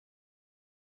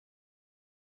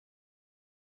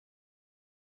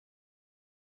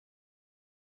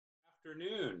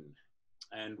Afternoon,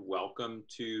 and welcome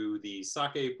to the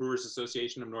Sake Brewers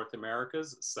Association of North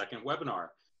America's second webinar.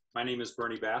 My name is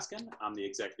Bernie Baskin. I'm the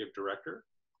Executive Director,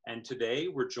 and today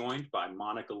we're joined by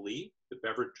Monica Lee, the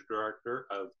Beverage Director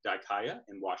of Daikaya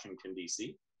in Washington,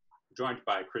 D.C. We're joined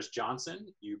by Chris Johnson.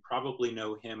 You probably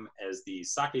know him as the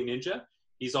Sake Ninja.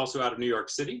 He's also out of New York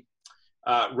City.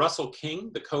 Russell King,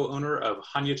 the co-owner of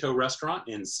Hanyato Restaurant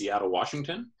in Seattle,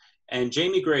 Washington. And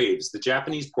Jamie Graves, the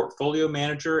Japanese portfolio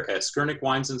manager at Skurnik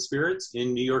Wines and Spirits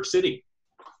in New York City.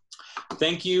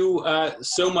 Thank you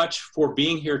so much for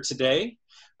being here today.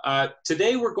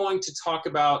 Today we're going to talk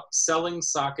about selling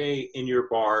sake in your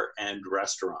bar and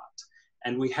restaurant.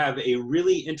 And we have a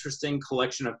really interesting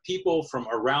collection of people from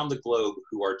around the globe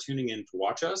who are tuning in to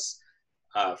watch us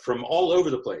from all over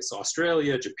the place: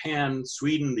 Australia, Japan,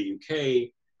 Sweden, the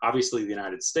UK, obviously the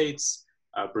United States,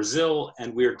 Brazil,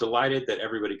 and we are delighted that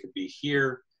everybody could be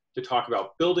here to talk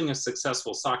about building a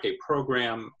successful sake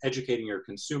program, educating your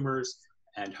consumers,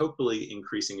 and hopefully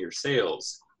increasing your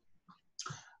sales.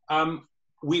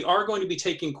 We are going to be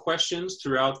taking questions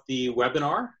throughout the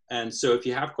webinar, and so if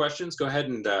you have questions, go ahead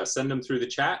and send them through the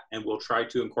chat, and we'll try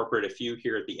to incorporate a few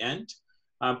here at the end.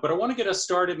 But I want to get us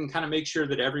started and kind of make sure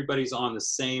that everybody's on the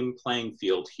same playing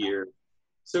field here.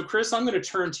 So Chris, I'm going to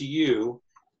turn to you.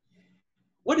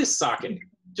 What is sake?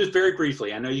 Just very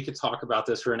briefly, I know you could talk about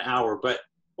this for an hour, but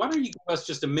why don't you give us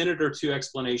just a minute or two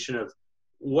explanation of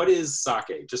what is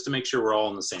sake, just to make sure we're all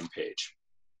on the same page.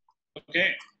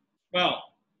 Okay, well,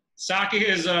 sake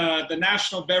is the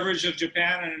national beverage of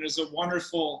Japan, and it is a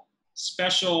wonderful,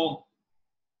 special,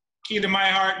 key to my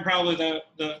heart, and probably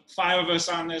the five of us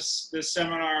on this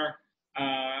seminar,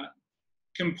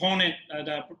 component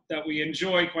that we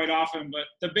enjoy quite often. But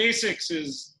the basics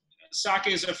is sake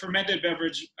is a fermented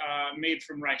beverage made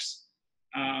from rice.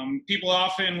 People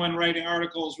often, when writing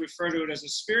articles, refer to it as a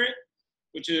spirit,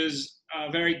 which is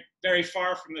very, very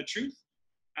far from the truth.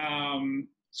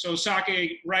 So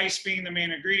sake, rice being the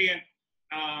main ingredient,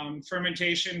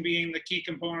 fermentation being the key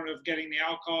component of getting the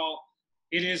alcohol.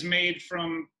 It is made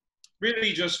from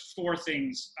really just four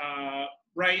things: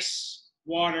 rice,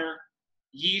 water,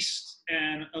 yeast,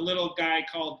 and a little guy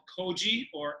called koji,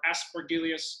 or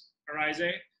Aspergillus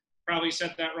oryzae. Probably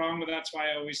said that wrong, but that's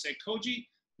why I always say koji,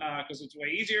 because it's way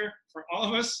easier for all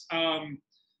of us.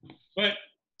 But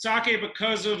sake,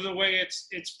 because of the way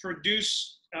it's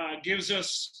produced, gives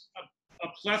us a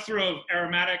plethora of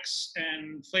aromatics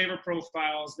and flavor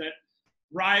profiles that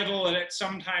rival and it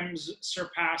sometimes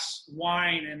surpass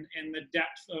wine in the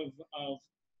depth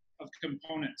of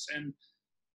components. And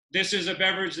this is a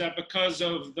beverage that, because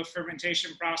of the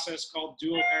fermentation process called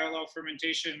dual parallel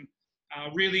fermentation,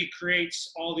 really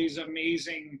creates all these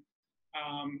amazing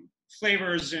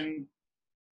flavors. And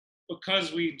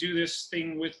because we do this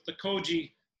thing with the koji,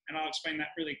 and I'll explain that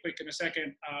really quick in a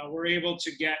second, we're able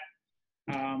to get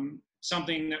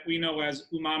something that we know as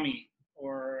umami,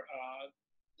 or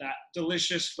that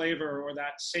delicious flavor, or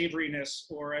that savoriness,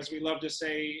 or as we love to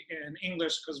say in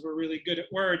English, because we're really good at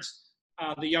words,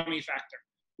 the yummy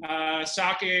factor.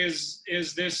 Sake is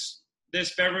this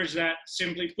beverage that,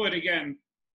 simply put, again,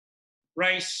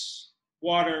 rice,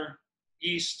 water,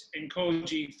 yeast, and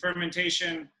koji.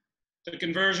 Fermentation, the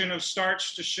conversion of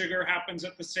starch to sugar happens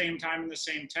at the same time in the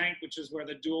same tank, which is where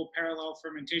the dual parallel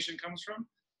fermentation comes from.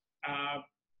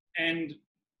 And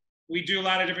we do a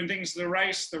lot of different things to the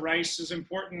rice. The rice is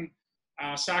important.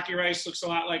 Sake rice looks a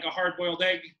lot like a hard-boiled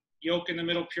egg, yolk in the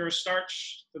middle, pure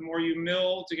starch. The more you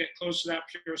mill to get close to that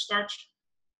pure starch,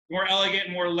 more elegant,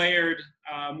 more layered,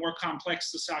 more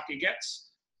complex the sake gets.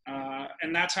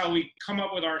 And that's how we come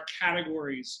up with our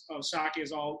categories of sake,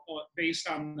 is all based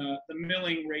on the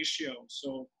milling ratio.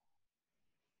 So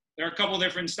there are a couple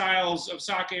different styles of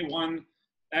sake. One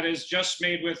that is just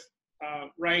made with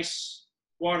rice,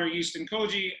 water, yeast, and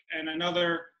koji, and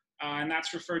another, and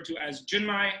that's referred to as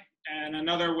junmai, and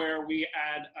another where we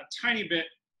add a tiny bit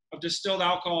of distilled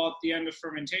alcohol at the end of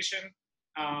fermentation.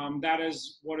 That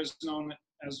is what is known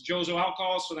as jozo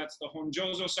alcohol, so that's the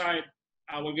honjozo side.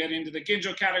 We'll get into the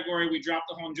ginjo category. We drop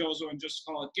the honjozo and just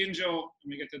call it ginjo. When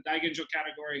we get to the daiginjo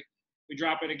category, we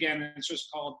drop it again and it's just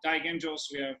called daiginjo.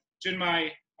 So we have junmai,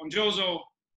 honjozo,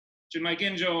 junmai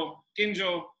ginjo,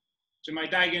 ginjo, junmai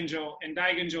daiginjo, and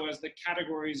daiginjo as the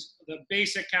categories, the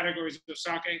basic categories of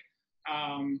sake.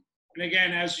 And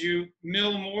again, as you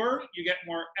mill more, you get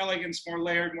more elegance, more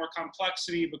layered, more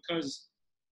complexity, because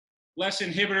less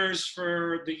inhibitors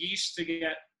for the yeast to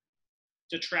get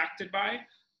detracted by,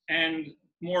 and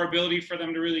more ability for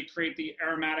them to really create the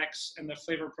aromatics and the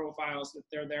flavor profiles that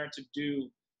they're there to do.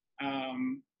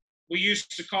 We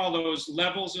used to call those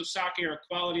levels of sake, or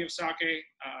quality of sake.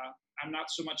 I'm not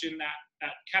so much in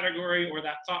that category or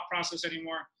that thought process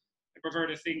anymore. I prefer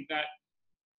to think that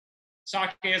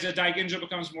sake as a daiginjo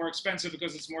becomes more expensive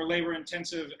because it's more labor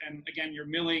intensive. And again, you're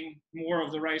milling more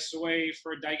of the rice away.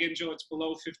 For a daiginjo, it's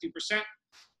below 50%.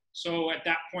 So at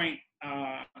that point,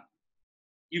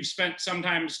 you've spent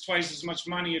sometimes twice as much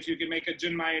money. If you can make a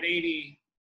junmai at 80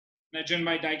 and a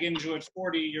junmai daiginjo at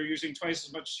 40, you're using twice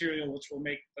as much cereal, which will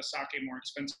make the sake more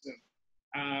expensive.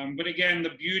 But again,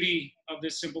 the beauty of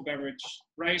this simple beverage,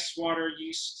 rice, water,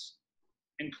 yeast,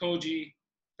 and koji,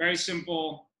 very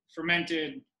simple,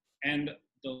 fermented, and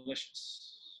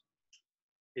delicious.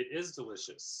 It is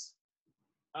delicious.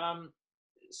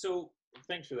 So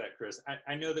thanks for that, Chris.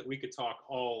 I know that we could talk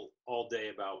all day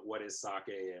about what is sake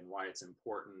and why it's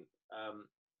important.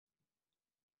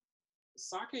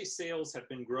 Sake sales have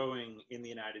been growing in the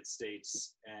United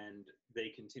States, and they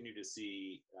continue to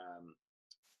see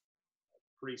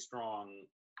pretty strong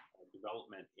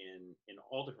development in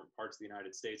all different parts of the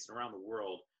United States and around the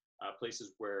world,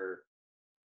 places where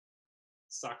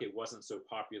sake wasn't so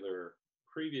popular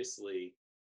previously.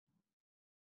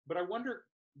 But I wonder,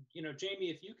 Jamie,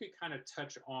 if you could kind of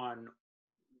touch on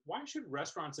why should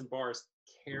restaurants and bars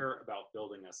care about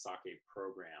building a sake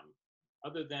program?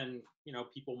 Other than,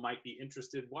 people might be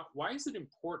interested, why is it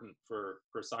important for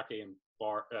sake and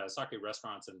sake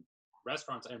restaurants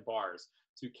and bars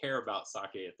to care about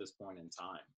sake at this point in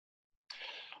time?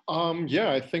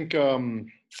 Yeah, I think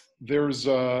there's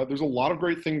a lot of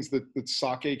great things that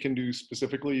sake can do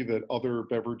specifically that other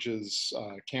beverages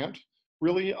can't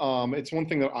really. It's one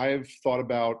thing that I've thought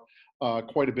about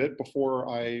quite a bit before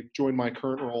I joined my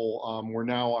current role, where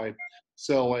now I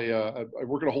sell I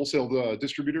work at a wholesale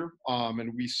distributor,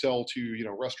 and we sell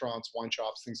to restaurants, wine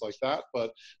shops, things like that.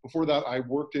 But before that, I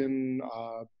worked in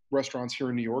restaurants here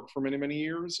in New York for many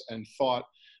years and thought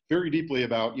very deeply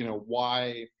about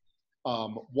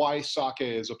why sake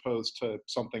as opposed to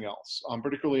something else.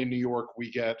 Particularly in New York,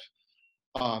 we get,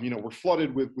 we're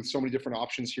flooded with so many different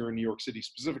options here in New York City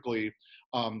specifically.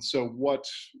 So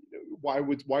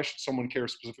why should someone care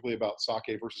specifically about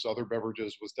sake versus other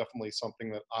beverages was definitely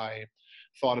something that I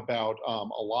thought about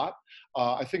a lot.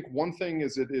 I think one thing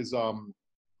is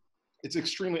it's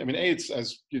extremely, it's,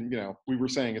 as we were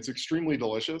saying, it's extremely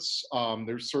delicious.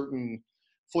 There's certain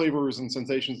flavors and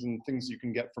sensations and things you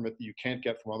can get from it that you can't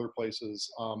get from other places.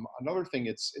 Another thing,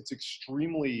 it's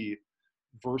extremely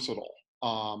versatile,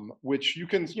 which you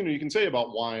can say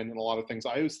about wine and a lot of things.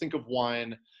 I always think of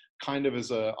wine kind of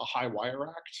as a high wire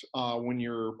act when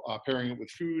you're pairing it with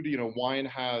food. Wine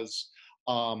has,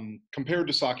 compared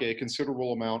to sake, a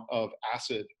considerable amount of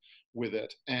acid with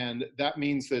it. And that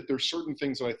means that there's certain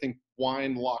things that I think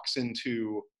wine locks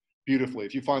into beautifully.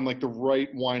 If you find like the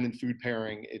right wine and food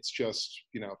pairing, it's just,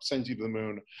 sends you to the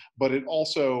moon. But it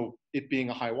also, it being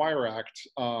a high wire act,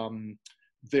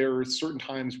 there are certain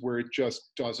times where it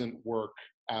just doesn't work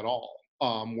at all,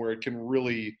 where it can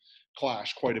really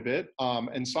clash quite a bit.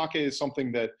 And sake is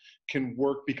something that can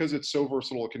work because it's so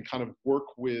versatile. It can kind of work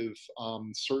with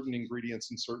certain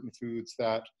ingredients and certain foods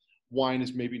that wine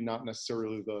is maybe not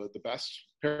necessarily the best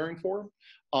pairing for.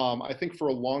 I think for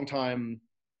a long time,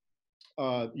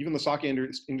 even the sake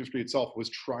industry itself was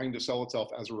trying to sell itself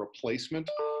as a replacement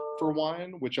for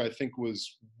wine, which I think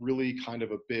was really kind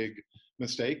of a big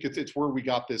mistake. It's where we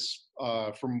got this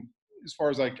from, as far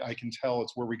as I can tell,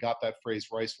 it's where we got that phrase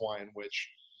rice wine, which,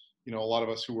 a lot of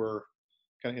us who are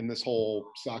kind of in this whole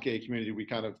sake community, we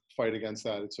kind of fight against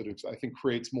that. It sort of, I think,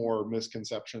 creates more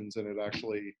misconceptions, and it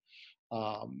actually,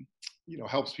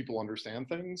 helps people understand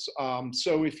things.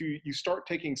 So if you start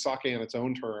taking sake on its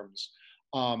own terms,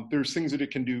 there's things that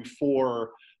it can do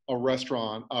for a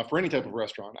restaurant, for any type of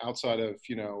restaurant outside of,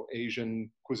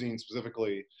 Asian cuisine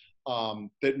specifically,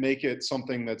 that make it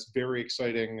something that's very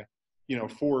exciting,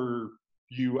 for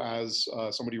you as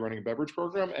somebody running a beverage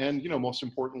program, and, most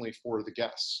importantly for the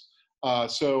guests.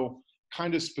 So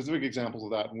kind of specific examples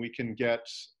of that, and we can get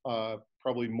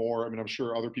probably more, I'm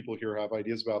sure other people here have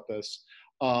ideas about this.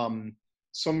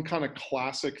 Some kind of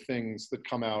classic things that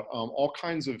come out, all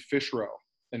kinds of fish roe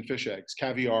and fish eggs,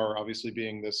 caviar obviously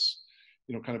being this,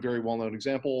 kind of very well-known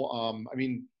example.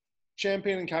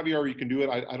 Champagne and caviar, you can do it.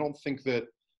 I don't think that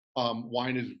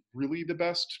wine is really the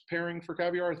best pairing for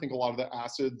caviar. I think a lot of the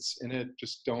acids in it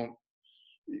just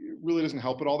it really doesn't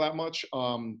help it all that much.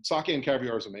 Sake and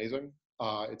caviar is amazing.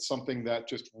 It's something that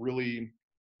just really,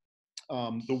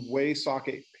 the way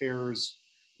sake pairs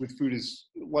with food is,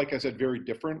 like I said, very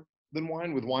different than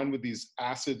wine. With these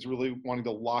acids really wanting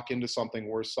to lock into something,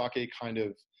 where sake kind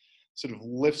of sort of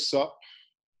lifts up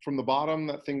from the bottom,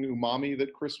 that thing umami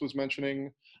that Chris was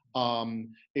mentioning.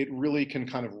 It really can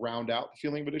kind of round out the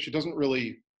feeling of a dish. It doesn't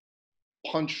really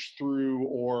punch through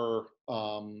or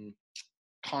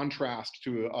contrast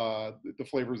to the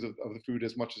flavors of the food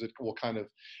as much as it will kind of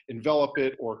envelop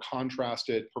it or contrast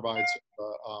it, provides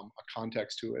a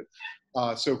context to it.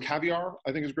 So caviar,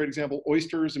 I think, is a great example.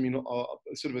 Oysters, I mean,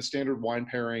 sort of a standard wine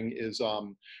pairing is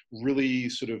really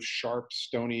sort of sharp,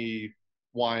 stony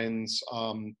wines.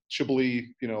 Chablis,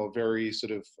 you know, a very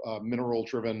sort of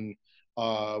mineral-driven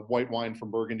white wine from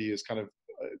Burgundy is kind of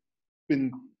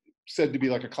been said to be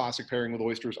like a classic pairing with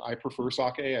oysters. I prefer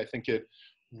sake. I think it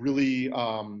really,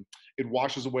 it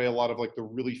washes away a lot of like the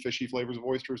really fishy flavors of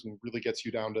oysters and really gets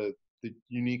you down to the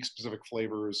unique specific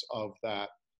flavors of that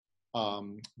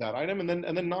that item, and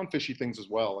then non-fishy things as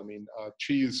well. I mean,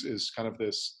 cheese is kind of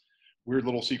this weird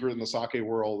little secret in the sake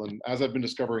world, and as I've been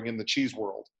discovering in the cheese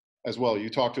world as well, you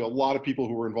talk to a lot of people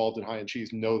who are involved in high-end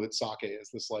cheese know that sake is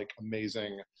this like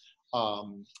amazing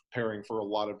pairing for a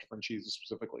lot of different cheeses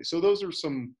specifically. So those are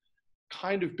some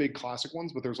kind of big classic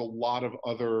ones, but there's a lot of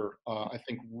other, I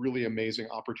think, really amazing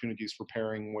opportunities for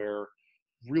pairing where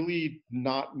really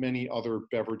not many other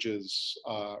beverages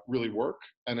really work.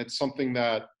 And it's something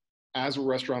that, as a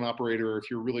restaurant operator, if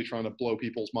you're really trying to blow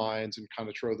people's minds and kind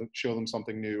of show them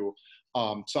something new,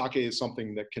 sake is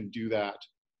something that can do that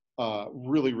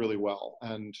really, really well.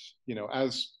 And, you know,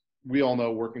 as we all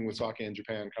know, working with sake in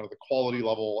Japan, kind of the quality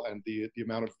level and the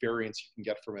amount of variance you can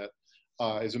get from it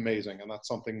is amazing. And that's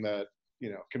something that, you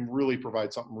know, can really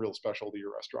provide something real special to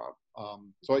your restaurant.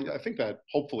 So I think that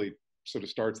hopefully sort of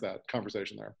starts that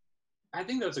conversation there. I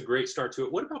think that's a great start to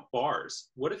it. What about bars?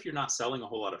 What if you're not selling a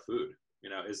whole lot of food? You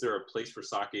know, is there a place for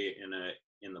sake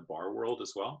in the bar world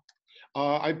as well?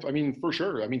 I mean, for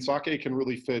sure. I mean, sake can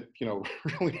really fit, you know,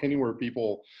 really anywhere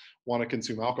people want to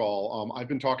consume alcohol. I've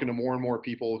been talking to more and more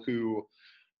people who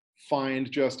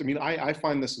find just, I mean, I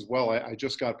find this as well. I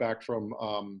just got back from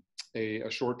a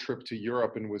short trip to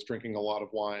Europe and was drinking a lot of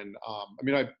wine. I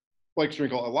mean, I like to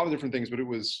drink a lot of different things, but it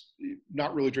was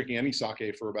not really drinking any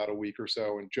sake for about a week or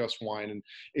so and just wine. And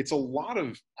it's a lot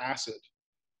of acid.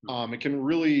 It can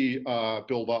really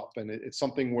build up, and it's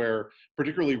something where,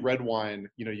 particularly red wine,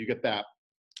 you know, you get that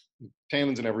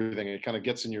tannins and everything, and it kind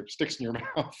of sticks in your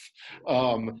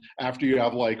mouth after you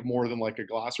have like more than like a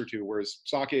glass or two. Whereas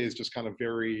sake is just kind of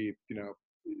very, you know,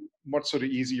 much sort of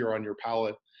easier on your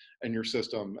palate and your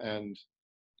system, and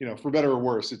you know, for better or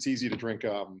worse, it's easy to drink.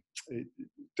 It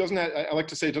doesn't have, I like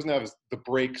to say, it doesn't have the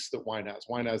breaks that wine has.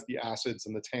 Wine has the acids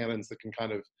and the tannins that can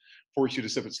kind of force you to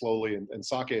sip it slowly. And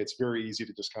sake, it's very easy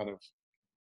to just kind of,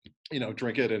 you know,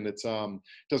 drink it, and it's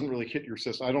doesn't really hit your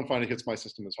system. I don't find it hits my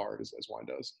system as hard as wine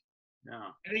does. Yeah.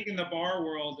 I think in the bar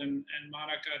world, and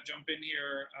Monica, jump in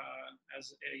here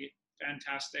as a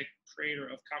fantastic creator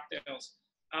of cocktails,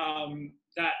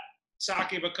 that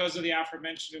sake, because of the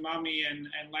aforementioned umami and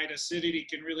light acidity,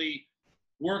 can really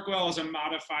work well as a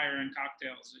modifier in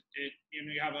cocktails. You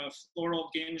know, you have a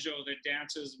floral ginjo that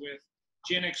dances with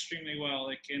gin extremely well.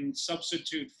 It can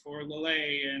substitute for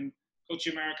Lillet and Coche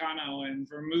Americano and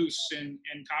vermouth in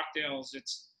cocktails.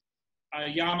 It's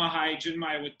Yamahai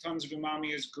Junmai with tons of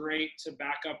umami is great to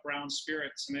back up brown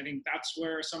spirits. And I think that's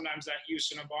where sometimes that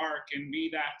use in a bar can be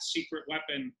that secret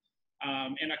weapon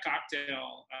in a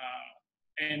cocktail,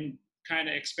 and kind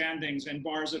of expand things. And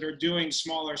bars that are doing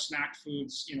smaller snack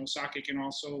foods, you know, sake can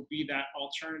also be that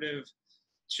alternative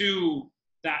to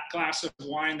that glass of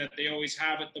wine that they always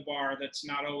have at the bar that's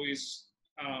not always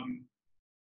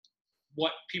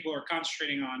what people are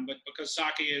concentrating on. But because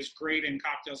sake is great in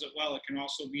cocktails as well, it can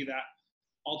also be that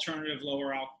alternative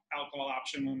lower alcohol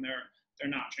option when they're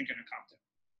not drinking a cocktail.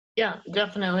 Yeah,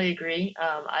 definitely agree.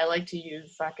 I like to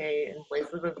use sake in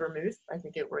place of a vermouth. I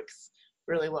think it works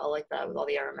really well like that with all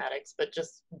the aromatics, but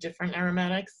just different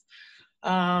aromatics.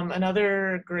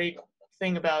 Another great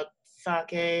thing about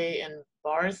sake in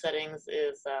bar settings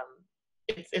is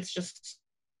it's just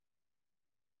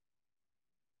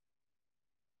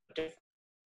different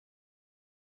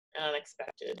and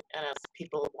unexpected, and as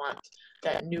people want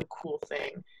that new cool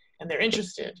thing and they're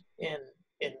interested in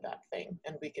that thing,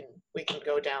 and we can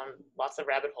go down lots of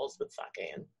rabbit holes with sake,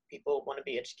 and people want to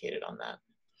be educated on that.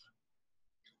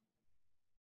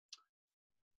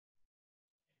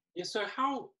 Yeah, so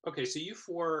so you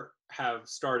four have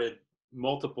started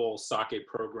multiple sake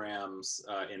programs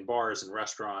in bars and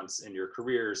restaurants in your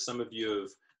careers. Some of you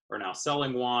are now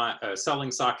selling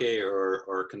sake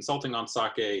or consulting on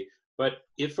sake. But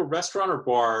if a restaurant or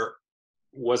bar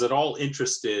was at all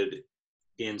interested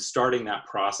in starting that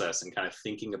process and kind of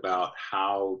thinking about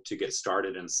how to get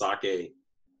started in sake,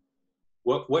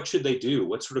 what should they do?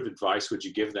 What sort of advice would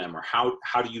you give them, or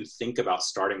how do you think about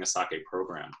starting a sake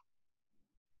program?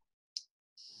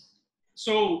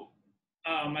 So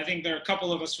I think there are a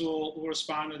couple of us who will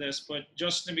respond to this, but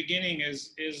just in the beginning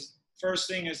is first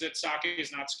thing is that sake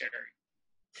is not scary,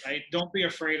 right? Don't be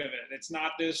afraid of it. It's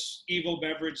not this evil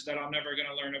beverage that I'm never going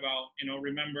to learn about.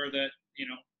 Remember that,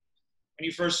 when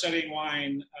you first studying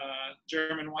wine,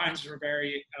 German wines were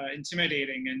very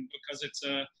intimidating, and because it's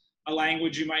a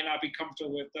language you might not be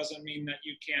comfortable with doesn't mean that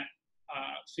you can't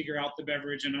figure out the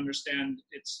beverage and understand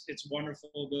its wonderful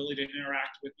ability to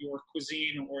interact with your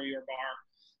cuisine or your bar.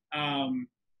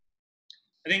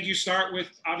 I think you start with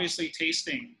obviously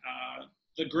tasting.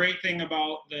 The great thing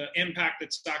about the impact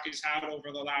that sake's had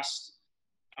over the last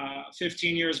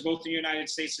 15 years, both in the United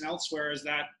States and elsewhere, is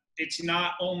that it's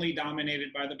not only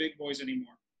dominated by the big boys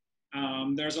anymore.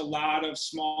 There's a lot of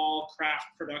small craft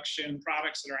production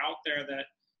products that are out there that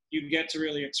you get to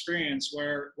really experience,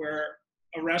 where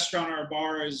a restaurant or a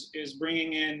bar is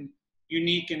bringing in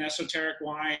unique and esoteric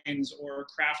wines or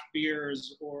craft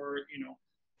beers or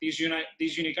these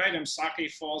unique items.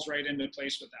 Sake falls right into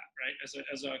place with that, right?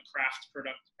 As a craft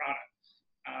product.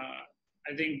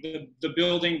 I think the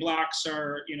building blocks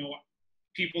are,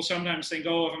 people sometimes think,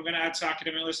 oh, if I'm going to add sake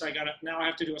to my list, I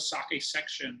have to do a sake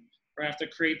section, or I have to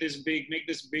make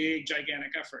this big,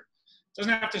 gigantic effort. It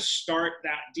doesn't have to start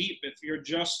that deep if you're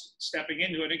just stepping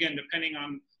into it. Again, depending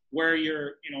on where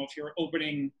you're, if you're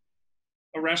opening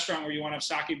a restaurant where you want to have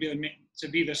sake to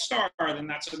be the star, then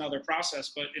that's another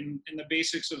process. But in the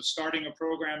basics of starting a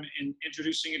program and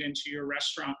introducing it into your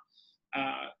restaurant,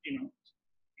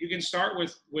 you can start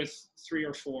with 3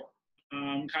 or 4.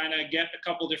 Kind of get a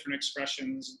couple different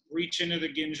expressions, reach into the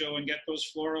ginjo and get those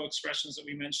floral expressions that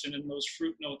we mentioned and those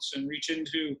fruit notes, and reach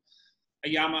into a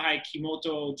Yamahai,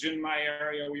 Kimoto, Junmai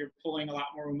area where you're pulling a lot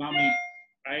more umami,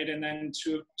 right? And then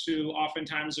to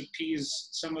oftentimes appease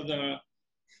some of the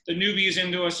newbies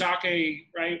into a sake,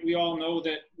 right? We all know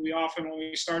that we often, when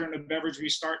we start in a beverage, we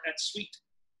start at sweet,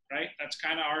 right? That's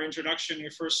kind of our introduction.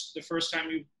 The first time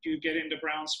you get into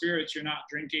brown spirits, you're not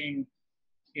drinking,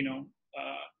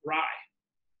 rye,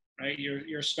 right?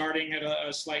 You're starting at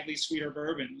a slightly sweeter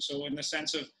bourbon. So in the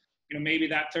sense of, maybe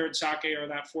that third sake or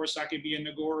that fourth sake be a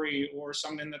nigori or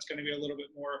something that's going to be a little bit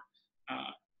more,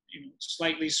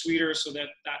 slightly sweeter, so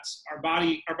that's our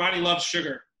body loves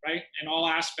sugar, right? In all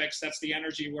aspects, that's the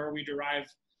energy where we derive,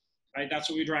 right? That's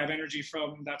what we derive energy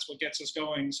from. That's what gets us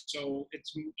going. So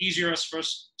it's easier for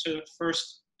us to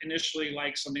first initially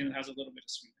like something that has a little bit of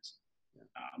sweetness.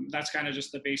 That's kind of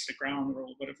just the basic ground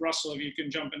rule. But if Russell, if you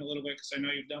can jump in a little bit, because I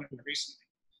know you've done it recently.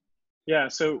 Yeah,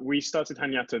 so we started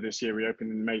Hanyata this year. We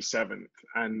opened on May 7th.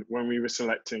 And when we were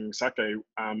selecting sake,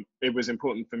 it was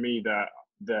important for me that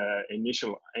the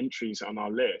initial entries on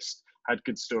our list had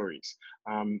good stories.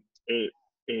 It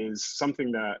is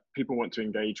something that people want to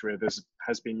engage with, as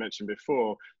has been mentioned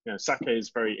before. Sake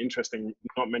is very interesting.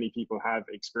 Not many people have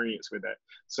experience with it.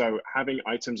 So having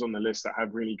items on the list that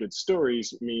have really good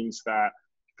stories means that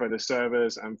for the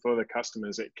servers and for the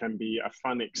customers, it can be a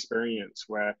fun experience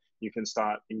where you can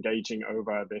start engaging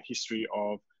over the history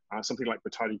of something like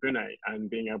Batari Bune and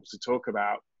being able to talk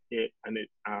about it and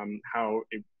how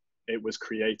it was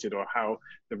created or how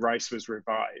the rice was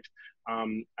revived.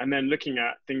 And then looking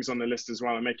at things on the list as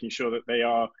well and making sure that they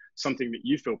are something that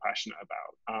you feel passionate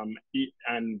about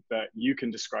and that you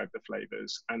can describe the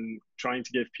flavors, and trying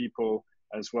to give people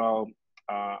as well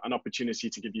an opportunity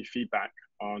to give you feedback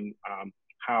on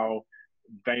how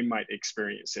they might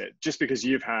experience it. Just because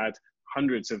you've had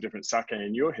hundreds of different sake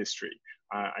in your history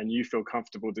and you feel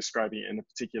comfortable describing it in a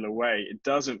particular way, it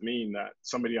doesn't mean that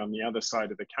somebody on the other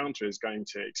side of the counter is going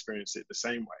to experience it the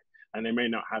same way. And they may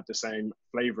not have the same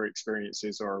flavor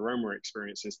experiences or aroma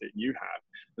experiences that you have.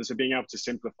 And so being able to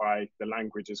simplify the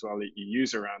language as well that you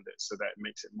use around it so that it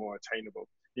makes it more attainable.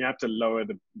 You have to lower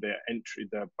the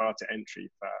bar to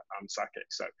entry for sake.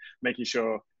 So making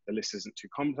sure the list isn't too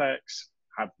complex,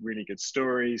 have really good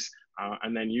stories,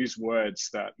 and then use words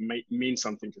that mean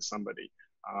something to somebody,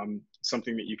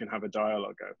 something that you can have a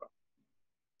dialogue over.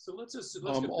 So let's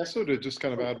also to just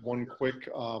kind of add one quick,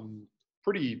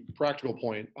 pretty practical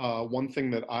point. One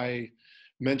thing that I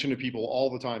mention to people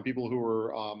all the time, people who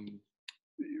are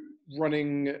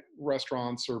running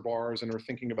restaurants or bars and are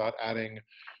thinking about adding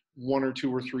 1 or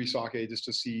 2 or 3 sake just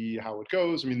to see how it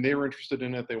goes. I mean, they were interested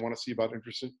in it. They want to see about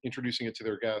introducing it to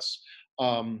their guests.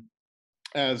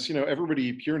 As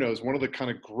everybody here knows, one of the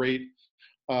kind of great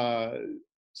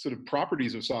sort of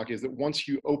properties of sake is that once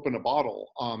you open a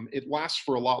bottle, it lasts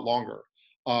for a lot longer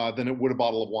than it would a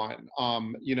bottle of wine.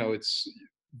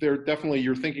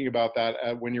 You're thinking about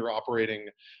that when you're operating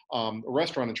a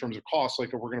restaurant in terms of costs. Like,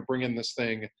 if we're going to bring in this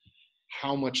thing,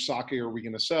 how much sake are we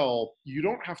going to sell? You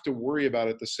don't have to worry about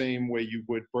it the same way you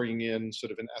would bring in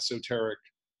sort of an esoteric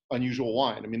unusual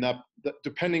wine. I mean, that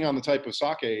depending on the type of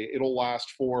sake, it'll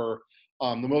last for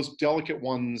the most delicate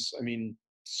ones. I mean,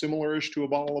 similar-ish to a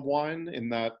bottle of wine in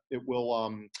that it will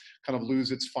kind of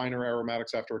lose its finer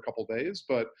aromatics after a couple days.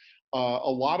 But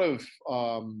a lot of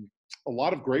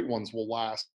great ones will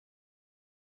last.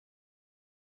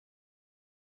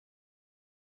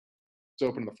 It's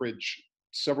open in the fridge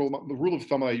the rule of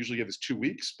thumb I usually give is 2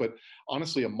 weeks, but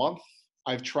honestly, a month.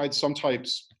 I've tried some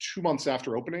types 2 months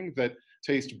after opening that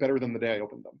taste better than the day I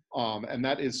opened them. And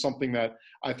that is something that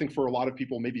I think for a lot of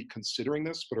people maybe considering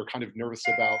this, but are kind of nervous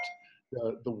about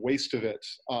the waste of it.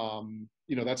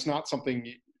 You know, that's not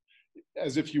something,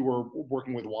 as if you were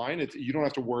working with wine, you don't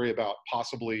have to worry about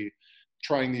possibly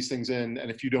trying these things in. And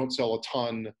if you don't sell a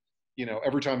ton, you know,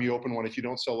 every time you open one, if you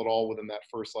don't sell it all within that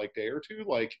first like day or two,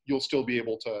 like you'll still be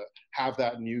able to have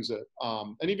that and use it.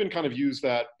 And even kind of use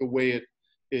that the way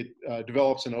it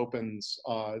develops and opens,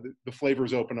 the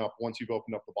flavors open up once you've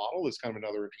opened up the bottle is kind of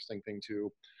another interesting thing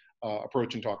to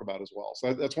approach and talk about as well.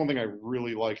 So that's one thing I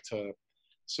really like to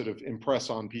sort of impress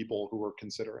on people who are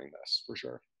considering this, for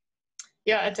sure.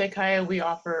 Yeah, at Daikaya, we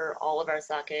offer all of our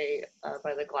sake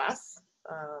by the glass.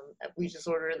 We just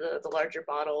order the larger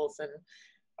bottles and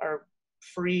are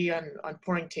free on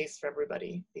pouring taste for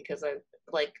everybody, because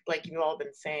like you all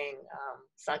been saying,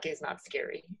 sake is not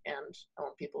scary, and I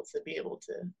want people to be able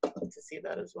to see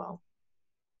that as well.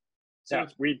 Yeah,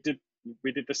 we did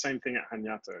the same thing at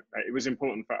Hanyato. It was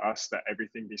important for us that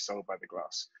everything be sold by the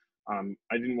glass.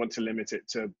 I didn't want to limit it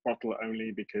to bottle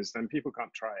only, because then people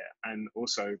can't try it. And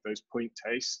also those point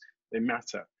tastes, they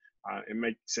matter. It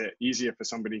makes it easier for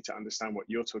somebody to understand what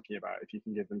you're talking about if you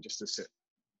can give them just a sip.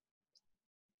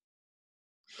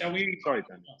 Yeah, Sorry,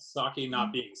 Ben. Sake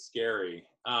not being scary.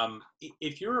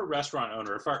 If you're a restaurant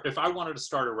owner, if I wanted to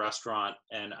start a restaurant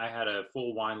and I had a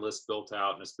full wine list built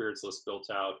out and a spirits list built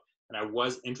out, and I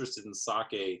was interested in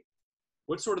sake,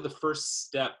 what's sort of the first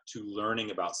step to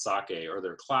learning about sake? Are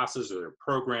there classes, are there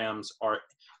programs?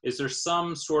 Is there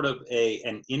some sort of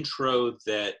an intro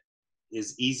that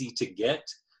is easy to get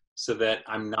so that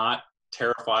I'm not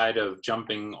terrified of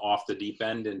jumping off the deep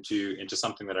end into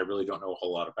something that I really don't know a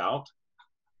whole lot about?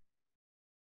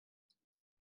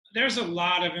 There's a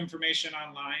lot of information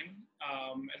online,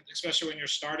 especially when you're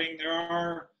starting. There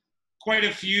are quite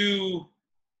a few,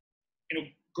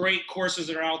 great courses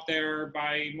that are out there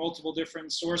by multiple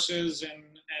different sources,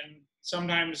 and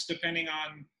sometimes depending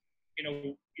on,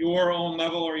 your own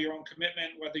level or your own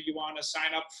commitment, whether you want to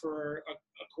sign up for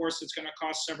a course that's going to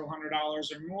cost several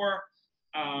 $100s or more,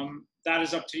 that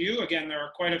is up to you. Again, there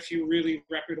are quite a few really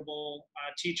reputable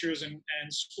teachers and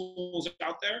schools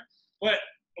out there, but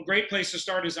a great place to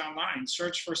start is online.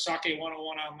 Search for Sake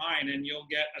 101 online, and you'll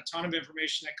get a ton of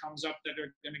information that comes up that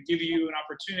are going to give you an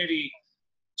opportunity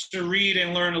to read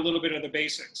and learn a little bit of the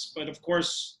basics. But of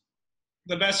course,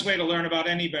 the best way to learn about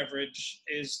any beverage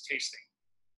is tasting,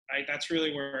 right? That's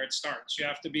really where it starts. You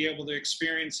have to be able to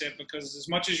experience it, because as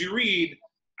much as you read,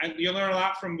 you learn a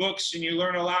lot from books and you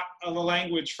learn a lot of a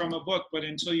language from a book, but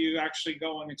until you actually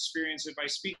go and experience it by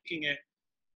speaking it,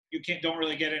 you don't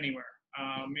really get anywhere.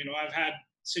 I've had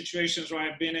situations where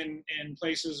I've been in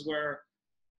places where,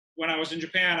 when I was in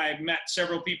Japan, I met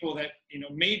several people that,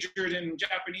 majored in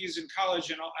Japanese in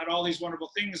college and had all these wonderful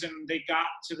things, and they got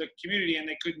to the community and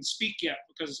they couldn't speak yet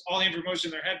because all the information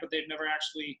in their head, but they'd never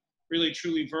actually really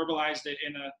truly verbalized it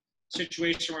in a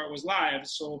situation where it was live.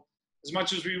 So as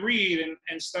much as we read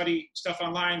and study stuff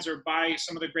online or buy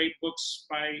some of the great books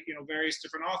by, various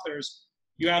different authors,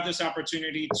 you have this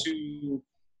opportunity to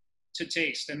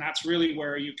taste. And that's really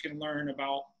where you can learn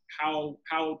about how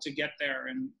to get there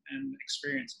and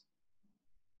experience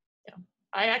it. Yeah.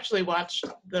 I actually watched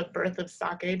the Birth of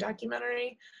Sake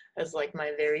documentary as like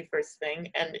my very first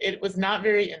thing. And it was not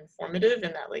very informative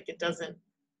in that, like, it doesn't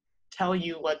tell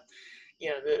you what,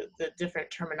 the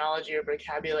different terminology or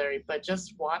vocabulary, but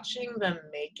just watching them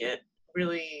make it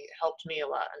really helped me a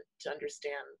lot to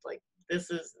understand, like, this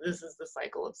is the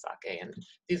cycle of sake and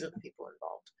these are the people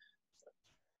involved.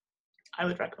 I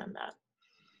would recommend that.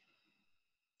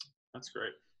 That's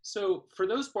great. So for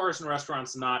those bars and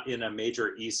restaurants not in a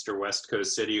major East or West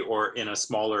Coast city or in a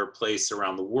smaller place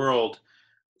around the world,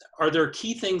 are there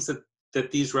key things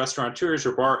that these restaurateurs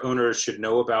or bar owners should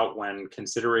know about when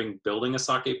considering building a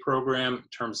sake program in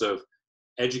terms of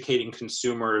educating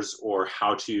consumers or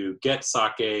how to get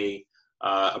sake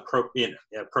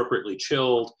appropriately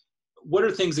chilled? What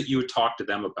are things that you would talk to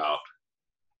them about?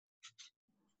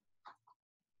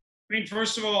 I mean,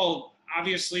 first of all,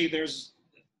 obviously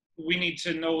we need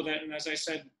to know that, and as I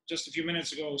said just a few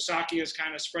minutes ago, sake has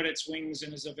kind of spread its wings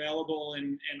and is available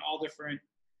in all different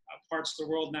parts of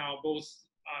the world now, both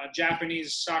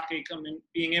Japanese sake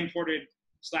being imported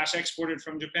 / exported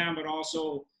from Japan, but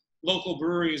also local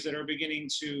breweries that are beginning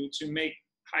to make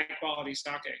high quality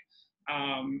sake.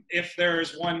 If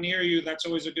there's one near you, that's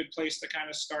always a good place to kind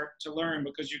of start to learn,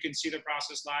 because you can see the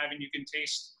process live and you can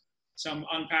taste some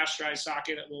unpasteurized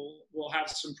sake that will have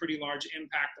some pretty large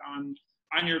impact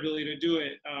on your ability to do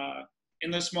it.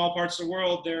 In the small parts of the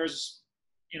world, there's,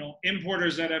 you know,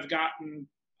 importers that have gotten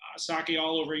sake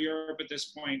all over Europe at this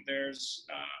point. There's,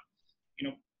 you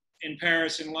know, in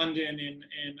Paris, in London, in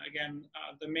again,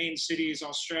 the main cities,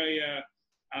 Australia,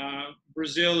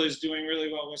 Brazil is doing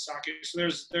really well with sake. So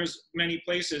there's many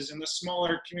places. In the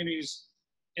smaller communities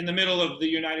in the middle of the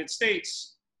United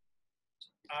States,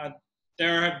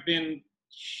 there have been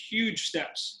huge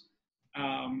steps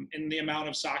in the amount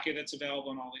of sake that's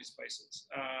available in all these places.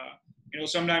 You know,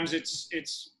 sometimes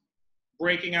it's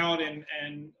breaking out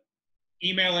and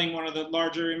emailing one of the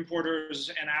larger importers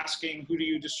and asking, where do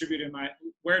you distribute in my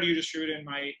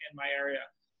area?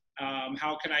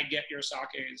 How can I get your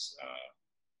sakes?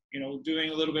 You know,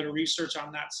 doing a little bit of research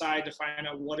on that side to find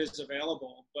out what is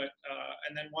available. But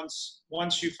and then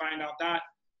once you find out that,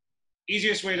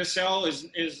 easiest way to sell is,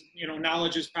 you know,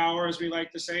 knowledge is power, as we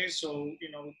like to say. So,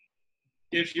 you know,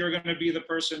 if you're going to be the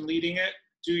person leading it,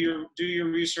 do your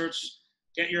research,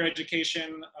 get your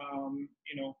education,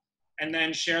 you know, and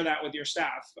then share that with your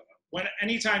staff.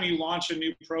 Anytime you launch a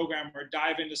new program or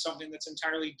dive into something that's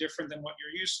entirely different than what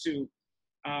you're used to,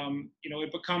 you know,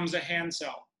 it becomes a hand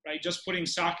sell, right? Just putting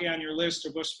sake on your list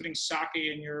or just putting sake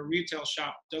in your retail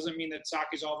shop doesn't mean that sake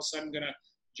is all of a sudden going to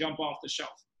jump off the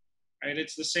shelf, right?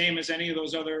 It's the same as any of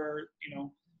those other, you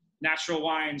know, natural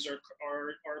wines or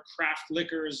craft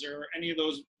liquors or any of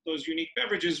those unique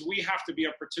beverages. We have to be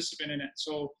a participant in it.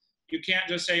 So you can't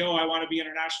just say, oh, I want to be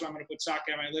international, I'm going to put sake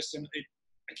on my list, and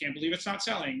I can't believe it's not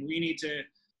selling. We need to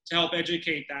help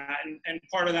educate that. And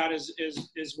part of that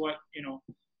is what, you know,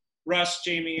 Russ,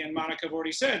 Jamie, and Monica have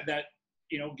already said, that,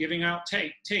 you know, giving out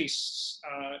tastes,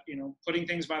 you know, putting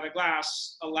things by the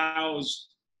glass allows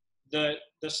the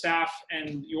staff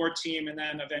and your team, and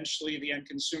then eventually the end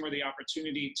consumer, the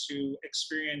opportunity to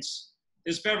experience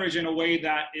this beverage in a way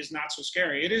that is not so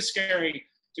scary. It is scary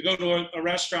to go to a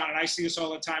restaurant, and I see this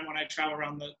all the time when I travel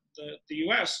around the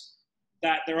US,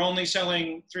 that they're only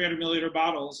selling 300 milliliter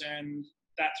bottles, and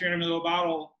that 300 milliliter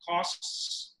bottle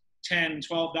costs $10,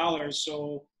 $12.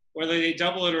 So whether they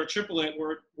double it or triple it,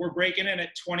 we're breaking in at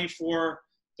 $24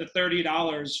 to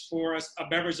 $30 for a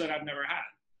beverage that I've never had.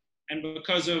 And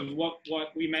because of what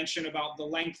we mentioned about the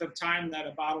length of time that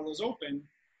a bottle is open,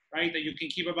 right, that you can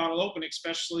keep a bottle open,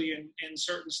 especially in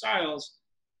certain styles,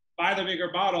 buy the bigger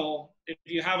bottle. If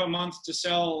you have a month to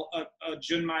sell a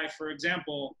Junmai, for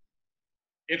example,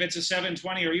 if it's a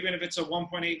 720 or even if it's a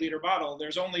 1.8 liter bottle,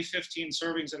 there's only 15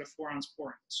 servings at a 4-ounce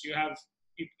pouring. So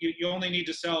you only need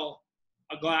to sell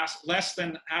a glass, less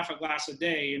than half a glass a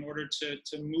day, in order to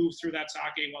move through that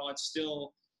sake while it's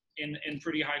still in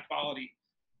pretty high quality.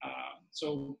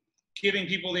 So giving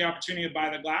people the opportunity to buy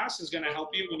the glass is going to help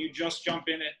you. When you just jump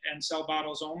in it and sell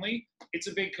bottles only, it's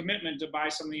a big commitment to buy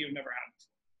something you've never had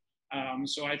before.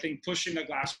 So I think pushing the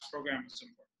glass program is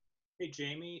important. Hey,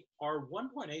 Jamie, are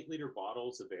 1.8 liter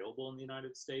bottles available in the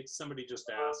United States? Somebody just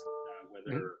asked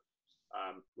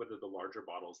whether the larger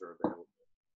bottles are available.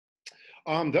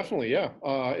 Definitely, yeah.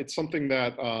 It's something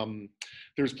that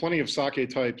there's plenty of sake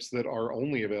types that are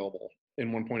only available in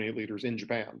 1.8 liters in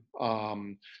Japan.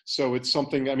 So it's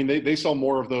something, I mean, they sell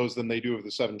more of those than they do of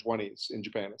the 720s in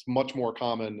Japan. It's much more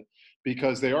common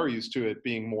because they are used to it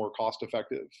being more cost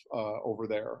effective over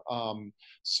there.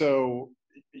 So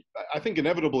I think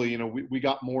inevitably, you know, we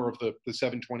got more of the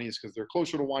 720s because they're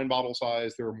closer to wine bottle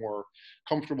size. They're more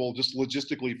comfortable, just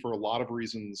logistically for a lot of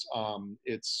reasons.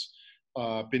 It's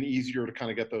been easier to kind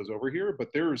of get those over here, but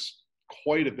there's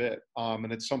quite a bit.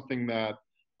 And it's something that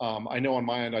I know on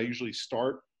my end, I usually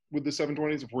start with the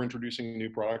 720s if we're introducing a new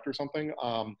product or something,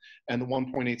 and the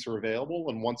 1.8s are available.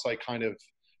 And once I kind of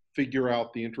figure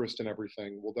out the interest in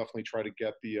everything, we'll definitely try to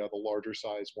get the larger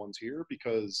size ones here,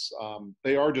 because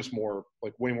they are just more,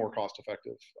 like, way more cost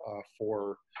effective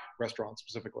for restaurants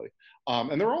specifically.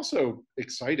 And they're also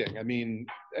exciting. I mean,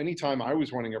 anytime I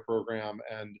was running a program,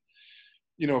 and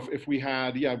you know, if we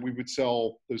had, we would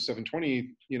sell those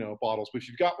 720, you know, bottles. But if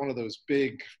you've got one of those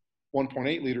big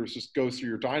 1.8 liters just goes through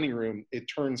your dining room, it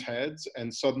turns heads,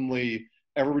 and suddenly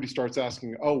everybody starts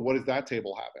asking, oh, what is that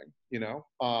table having? You know,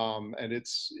 and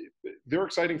they're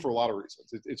exciting for a lot of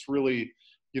reasons. It's really,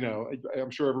 you know,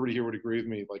 I'm sure everybody here would agree with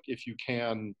me. Like, if you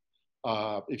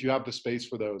have the space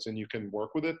for those and you can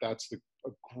work with it, that's a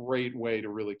great way to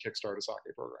really kickstart a sake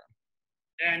program.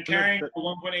 And carrying a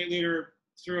 1.8 liter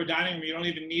through a dining room. You don't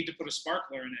even need to put a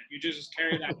sparkler in it. You just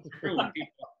carry that through and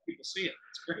people see it.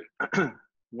 It's great.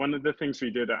 One of the things we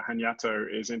did at Hanyato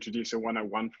is introduce a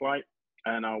 101 flight,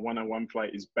 and our 101 flight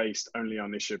is based only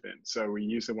on Ishibin. So we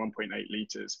use the 1.8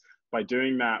 liters. By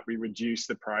doing that, we reduce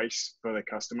the price for the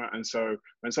customer. And so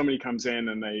when somebody comes in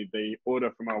and they order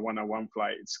from our 101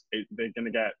 flight, they're going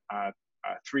to get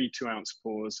 3 2-ounce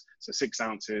pours, so 6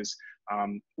 ounces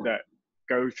that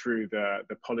go through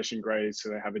the polishing grades. So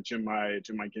they have a Junmai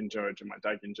Ginjo, a Junmai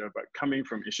Daiginjo. But coming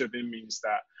from Ishibin means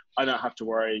that I don't have to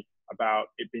worry about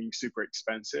it being super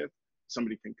expensive.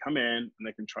 Somebody can come in and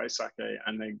they can try sake,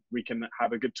 and we can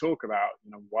have a good talk about,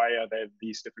 why are there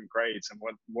these different grades and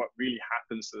what really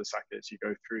happens to the sake as you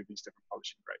go through these different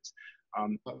polishing grades.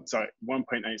 So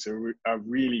 1.8 is are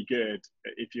really good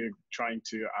if you're trying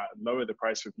to lower the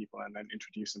price for people and then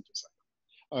introduce them to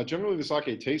sake. Generally, the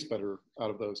sake tastes better out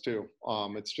of those too.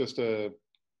 It's just a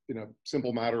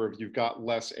simple matter of you've got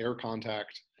less air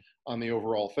contact on the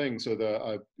overall thing. So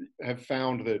I have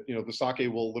found that the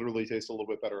sake will literally taste a little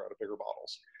bit better out of bigger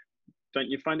bottles. Don't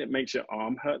you find it makes your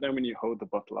arm hurt then when you hold the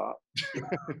bottle up?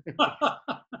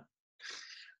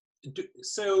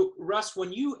 So Russ,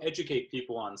 when you educate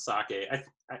people on sake,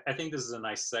 I think this is a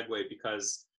nice segue,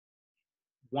 because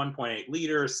 1.8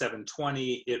 liter,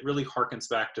 720, it really harkens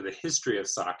back to the history of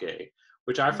sake,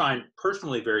 which I find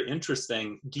personally very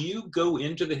interesting. Do you go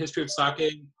into the history of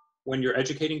sake when you're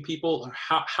educating people?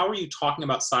 How are you talking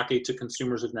about sake to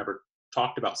consumers who've never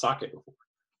talked about sake before?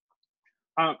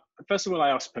 First of all, I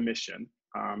ask permission,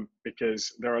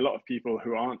 because there are a lot of people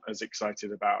who aren't as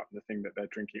excited about the thing that they're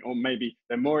drinking, or maybe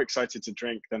they're more excited to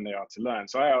drink than they are to learn.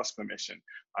 So I ask permission.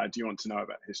 Do you want to know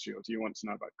about history, or do you want to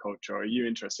know about culture? Or are you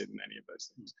interested in any of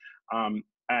those things?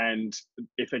 And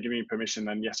if they give me permission,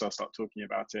 then yes, I'll start talking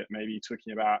about it. Maybe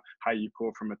talking about how you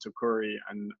pour from a tokuri,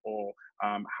 or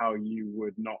how you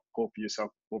would not pour for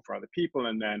yourself, pour for other people.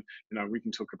 And then, we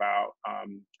can talk about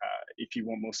if you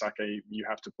want more sake, you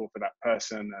have to pour for that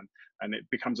person. And it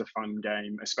becomes a fun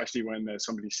game, especially when there's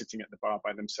somebody sitting at the bar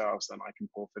by themselves, then I can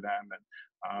pour for them.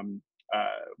 And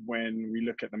when we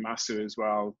look at the masu as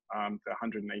well, the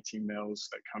 118 mils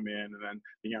that come in, and then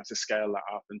being able to scale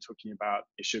that up and talking about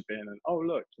Ishibin, and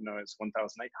look, it's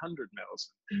 1,800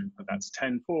 mils, that's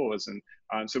 10 pours,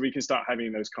 and so we can start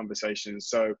having those conversations.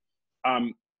 So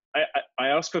I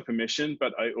asked for permission,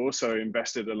 but I also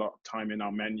invested a lot of time in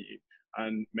our menu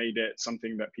and made it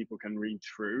something that people can read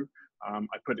through.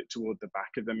 I put it toward the back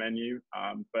of the menu,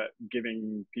 but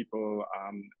giving people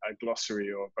a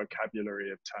glossary or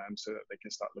vocabulary of terms so that they can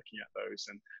start looking at those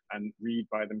and read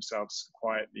by themselves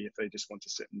quietly if they just want to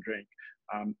sit and drink.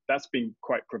 That's been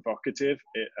quite provocative.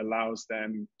 It allows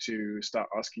them to start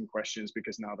asking questions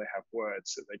because now they have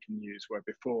words that they can use, where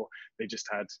before they just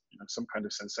had some kind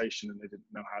of sensation and they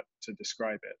didn't know how to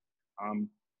describe it.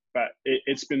 But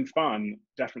it's been fun,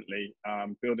 definitely,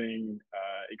 building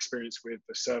experience with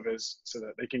the servers so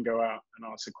that they can go out and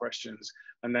answer questions,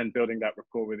 and then building that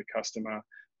rapport with the customer,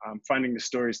 finding the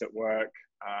stories that work,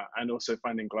 and also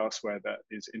finding glassware that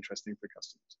is interesting for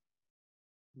customers.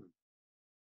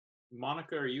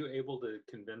 Monica, are you able to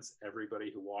convince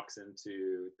everybody who walks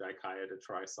into Daikaya to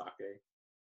try sake?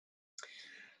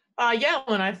 Yeah,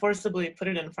 when I forcibly put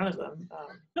it in front of them.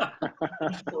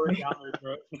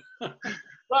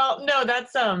 Well, no,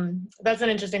 that's an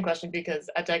interesting question, because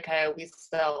at Daikaya we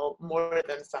sell more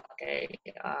than sake.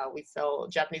 We sell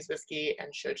Japanese whiskey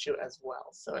and shochu as well.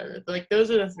 So like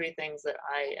those are the three things that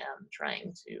I am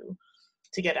trying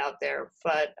to get out there.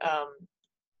 But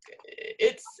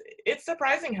it's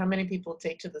surprising how many people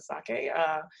take to the sake.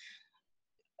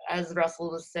 As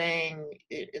Russell was saying,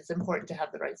 it's important to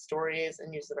have the right stories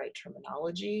and use the right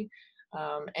terminology.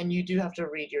 And you do have to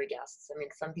read your guests. I mean,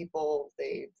 some people,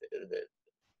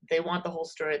 they want the whole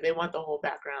story, they want the whole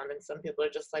background. And some people are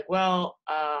just like, well,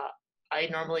 I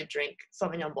normally drink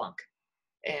Sauvignon Blanc.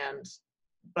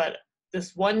 But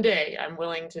this one day I'm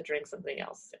willing to drink something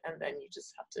else. And then you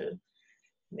just have to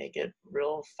make it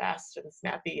real fast and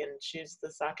snappy and choose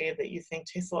the sake that you think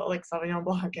tastes a lot like Sauvignon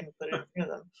Blanc and put it in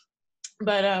front of them.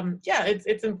 But yeah,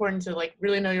 it's important to like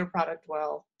really know your product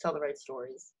well, tell the right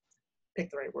stories,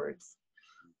 pick the right words.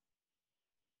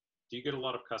 Do you get a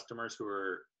lot of customers who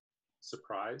are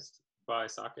surprised by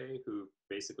sake, who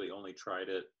basically only tried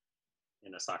it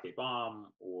in a sake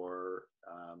bomb, or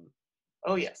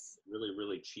oh yes, really,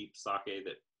 really cheap sake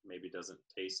that maybe doesn't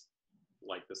taste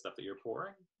like the stuff that you're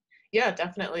pouring? Yeah,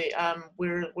 definitely.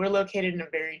 We're located in a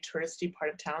very touristy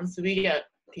part of town, so we get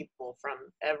people from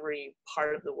every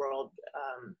part of the world.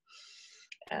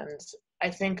 And I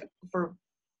think for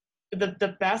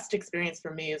the best experience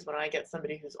for me is when I get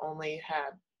somebody who's only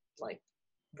had like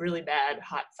really bad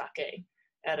hot sake,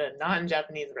 at a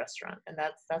non-Japanese restaurant, and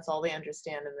that's all they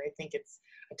understand, and they think it's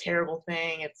a terrible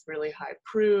thing. It's really high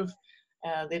proof.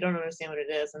 They don't understand what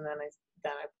it is, and then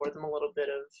I pour them a little bit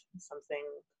of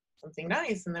something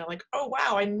nice, and they're like, oh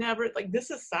wow, I never, like,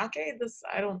 this is sake. This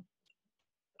I don't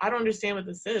understand what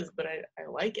this is, but I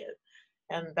like it,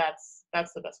 and that's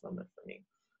the best moment for me.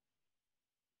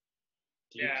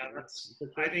 Yeah,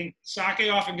 I think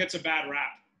sake often gets a bad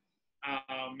rap.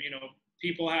 You know,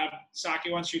 people have sake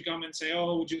once you come and say,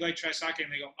 oh, would you like to try sake?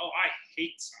 And they go, oh, I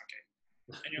hate sake.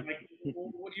 And you're like, well,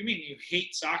 what do you mean you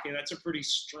hate sake? That's a pretty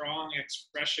strong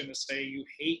expression to say you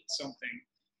hate something.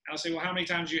 And I'll say, well, how many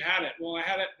times you had it? Well, I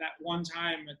had it that one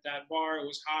time at that bar. It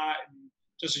was hot, and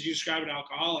just as you described it,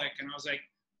 alcoholic. And I was like,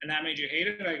 and that made you hate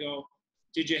it? I go,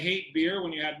 did you hate beer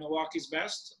when you had Milwaukee's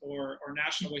Best or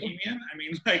National Bohemian? I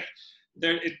mean, like,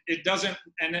 it doesn't,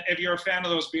 and if you're a fan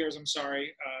of those beers, I'm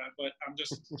sorry, but I'm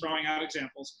just throwing out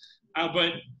examples.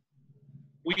 But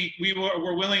we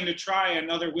were willing to try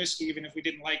another whiskey even if we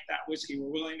didn't like that whiskey.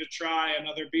 We're willing to try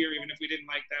another beer even if we didn't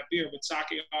like that beer. But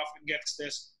sake often gets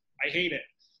this, I hate it.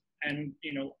 And,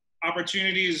 you know,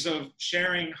 opportunities of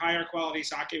sharing higher quality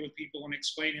sake with people and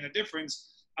explaining the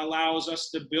difference allows us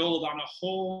to build on a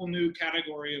whole new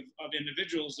category of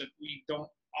individuals that we don't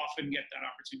often get that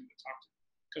opportunity to talk to,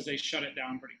 because they shut it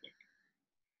down pretty quick.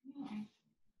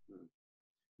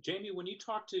 Jamie, when you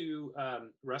talk to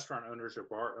restaurant owners or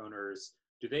bar owners,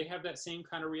 do they have that same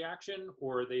kind of reaction,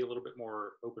 or are they a little bit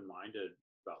more open-minded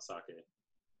about sake?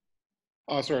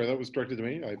 Sorry, that was directed to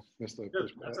me. I missed the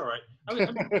first part. That's all right. I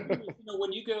mean, you know,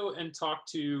 when you go and talk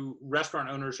to restaurant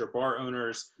owners or bar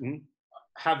owners,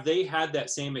 have they had that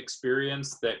same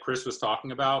experience that Chris was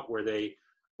talking about, where they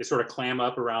sort of clam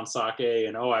up around sake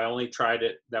and, oh, I only tried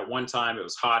it that one time, it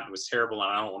was hot, it was terrible,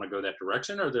 and I don't want to go that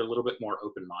direction? Or they're a little bit more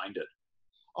open-minded?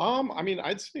 I mean,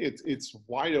 I'd say it's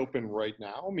wide open right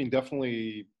now. I mean,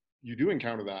 definitely you do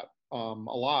encounter that a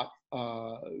lot.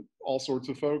 All sorts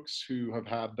of folks who have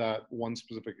had that one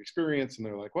specific experience, and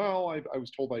they're like, well, I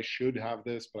was told I should have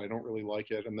this, but I don't really like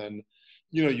it. And then,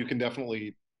 you know, you can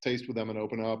definitely taste with them and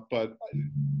open up. But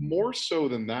more so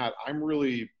than that, I'm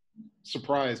really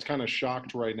surprised, kind of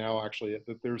shocked right now, actually,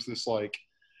 that there's this like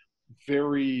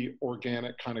very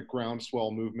organic kind of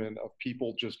groundswell movement of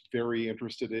people just very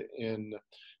interested in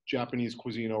Japanese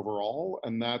cuisine overall,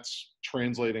 and that's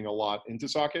translating a lot into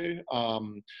sake.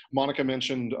 Monica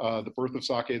mentioned The Birth of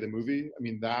Sake, the movie. I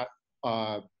mean, that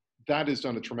has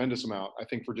done a tremendous amount, I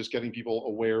think, for just getting people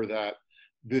aware that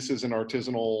this is an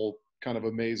artisanal kind of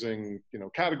amazing, you know,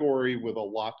 category with a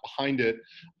lot behind it.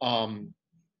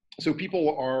 So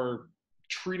people are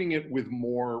treating it with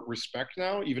more respect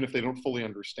now, even if they don't fully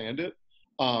understand it.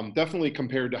 Definitely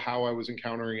compared to how I was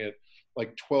encountering it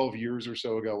like 12 years or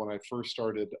so ago when I first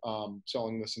started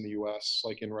selling this in the US,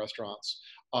 like in restaurants.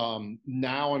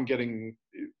 Now I'm getting,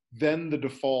 then the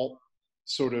default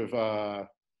sort of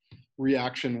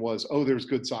reaction was, oh, there's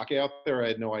good sake out there, I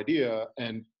had no idea.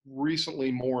 And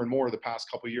recently, more and more, the past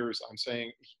couple of years, I'm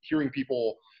hearing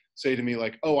people say to me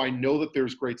like, oh, I know that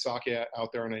there's great sake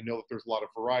out there, and I know that there's a lot of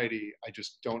variety, I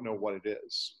just don't know what it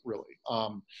is, really.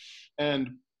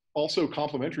 And also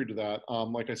complementary to that,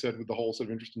 like I said, with the whole sort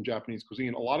of interest in Japanese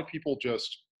cuisine, a lot of people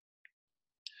just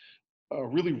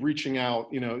really reaching out,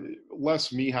 you know,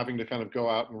 less me having to kind of go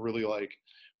out and really like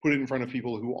put it in front of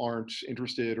people who aren't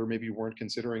interested or maybe weren't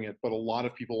considering it, but a lot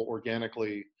of people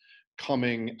organically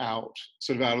coming out,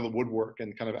 sort of out of the woodwork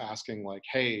and kind of asking like,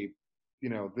 hey, you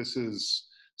know, this is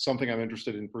something I'm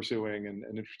interested in pursuing and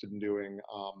interested in doing,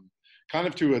 kind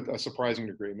of to a surprising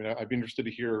degree. I mean, I'd be interested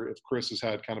to hear if Chris has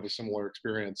had kind of a similar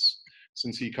experience,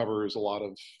 since he covers a lot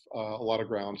of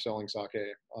ground selling sake,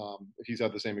 if he's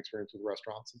had the same experience with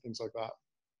restaurants and things like that.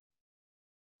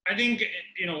 I think,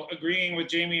 you know, agreeing with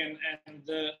Jamie, and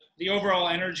the overall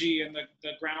energy and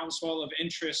the groundswell of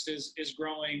interest is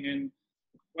growing. And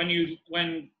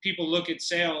when people look at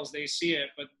sales, they see it,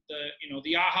 but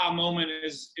the aha moment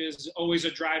is always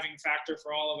a driving factor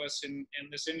for all of us in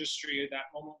this industry.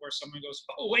 That moment where someone goes,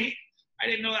 oh wait, I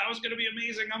didn't know that was going to be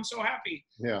amazing, I'm so happy.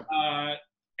 Yeah.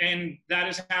 And that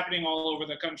is happening all over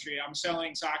the country. I'm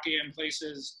selling sake in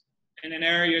places and in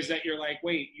areas that you're like,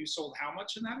 wait, you sold how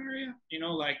much in that area? You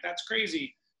know, like, that's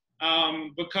crazy.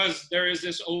 Because there is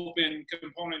this open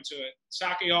component to it.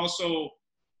 Sake also,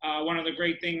 one of the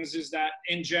great things is that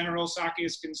in general, sake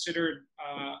is considered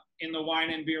in the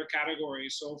wine and beer category.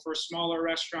 So for smaller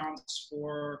restaurants,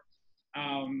 for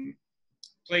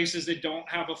places that don't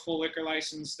have a full liquor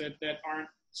license, that aren't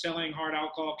selling hard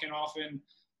alcohol, can often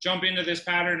jump into this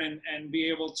pattern and be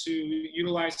able to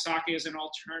utilize sake as an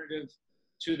alternative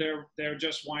to their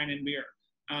just wine and beer.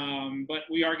 But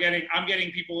I'm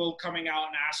getting people coming out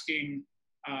and asking,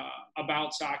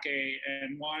 about sake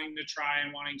and wanting to try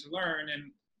and wanting to learn.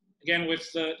 And again,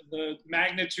 with the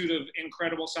magnitude of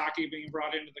incredible sake being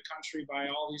brought into the country by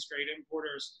all these great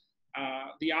importers,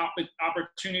 the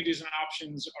opportunities and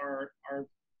options are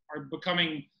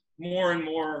becoming more and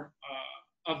more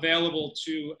available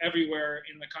to everywhere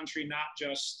in the country, not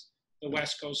just the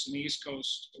West Coast and the East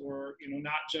Coast, or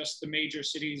not just the major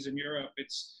cities in Europe.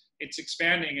 It's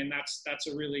expanding, and that's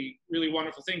a really, really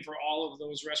wonderful thing for all of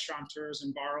those restaurateurs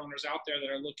and bar owners out there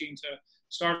that are looking to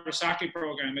start a sake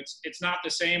program. It's not the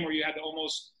same where you had to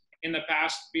almost in the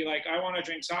past be like, I want to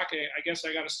drink sake, I guess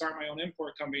I got to start my own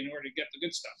import company in order to get the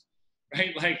good stuff,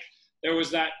 right? Like there was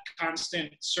that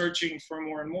constant searching for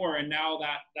more and more, and now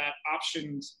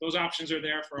those options are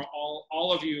there for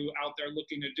all of you out there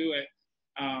looking to do it,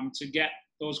 to get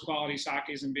those quality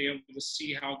sakes and be able to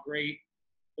see how great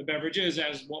the beverage is,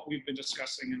 as what we've been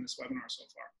discussing in this webinar so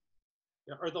far.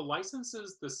 Yeah, are the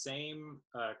licenses the same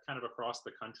kind of across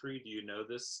the country? Do you know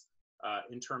this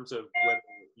in terms of whether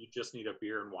you just need a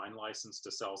beer and wine license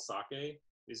to sell sake?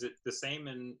 Is it the same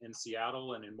in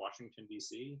Seattle and in Washington,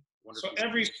 D.C.? So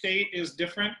every state is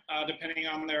different depending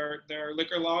on their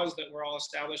liquor laws that were all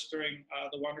established during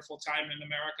the wonderful time in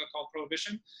America called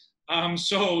Prohibition.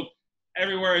 So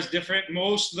everywhere is different.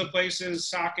 Most of the places,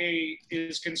 sake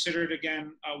is considered,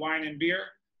 again, wine and beer.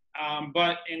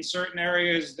 But in certain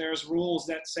areas, there's rules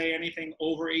that say anything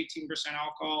over 18%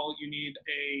 alcohol, you need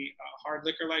a hard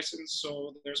liquor license.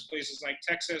 So there's places like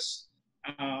Texas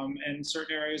and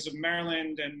certain areas of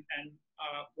Maryland and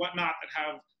whatnot that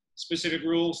have specific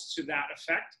rules to that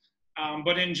effect.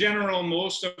 But in general,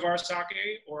 most of our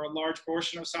sake, or a large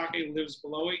portion of sake, lives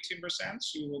below 18%.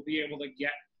 So you will be able to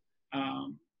get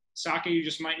sake. You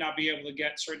just might not be able to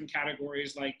get certain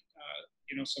categories like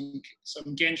some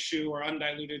genshu or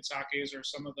undiluted sakes, or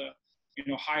some of the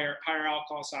higher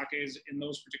alcohol sakes in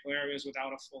those particular areas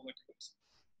without a full liquor license.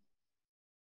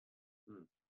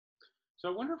 So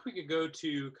I wonder if we could go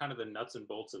to kind of the nuts and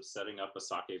bolts of setting up a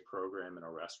sake program in a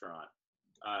restaurant.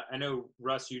 I know,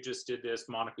 Russ, you just did this.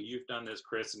 Monica, you've done this.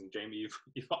 Chris and Jamie,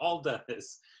 you've all done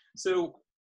this. So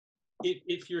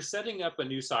if you're setting up a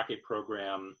new sake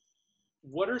program,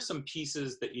 what are some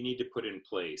pieces that you need to put in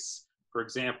place? For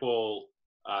example,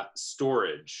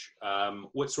 storage.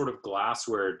 What sort of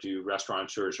glassware do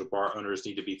restaurateurs or bar owners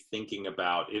need to be thinking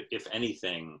about, if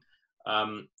anything?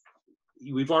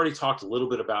 We've already talked a little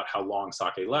bit about how long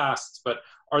sake lasts, but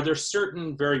are there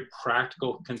certain very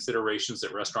practical considerations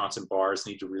that restaurants and bars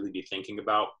need to really be thinking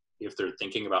about if they're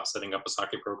thinking about setting up a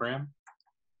sake program?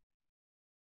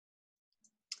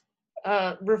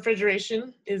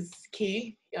 Refrigeration is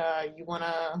key. You want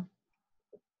to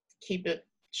keep it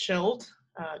chilled,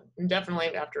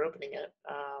 definitely after opening it.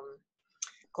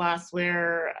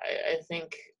 Glassware, I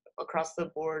think across the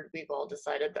board, we've all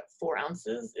decided that 4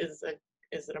 ounces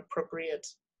is an appropriate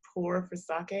pour for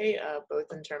sake, both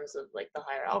in terms of like the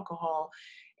higher alcohol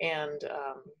and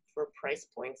for price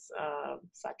points.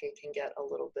 Sake can get a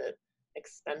little bit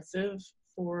expensive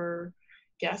for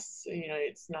guests.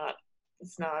 It's not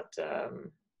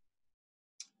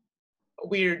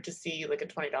weird to see like a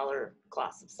 $20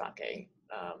 glass of sake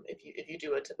if you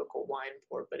do a typical wine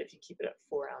pour, but if you keep it at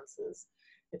 4 ounces,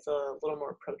 it's a little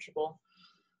more approachable.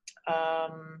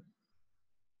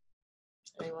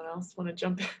 Anyone else want to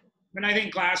jump in? And I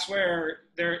think glassware,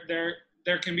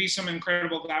 there can be some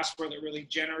incredible glassware that really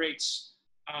generates,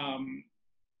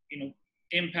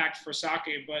 impact for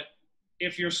sake. But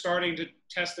if you're starting to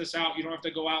test this out, you don't have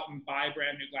to go out and buy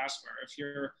brand new glassware. If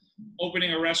you're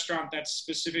opening a restaurant that's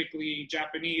specifically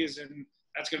Japanese, and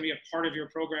that's going to be a part of your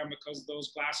program because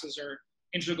those glasses are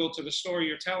integral to the story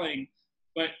you're telling.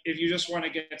 But if you just want to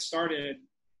get started,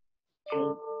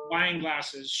 wine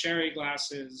glasses, sherry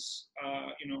glasses,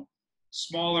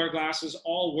 smaller glasses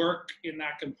all work in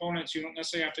that component. So you don't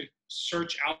necessarily have to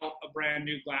search out a brand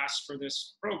new glass for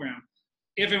this program.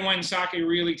 If and when sake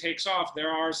really takes off,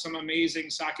 there are some amazing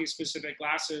sake specific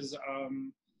glasses.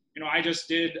 I just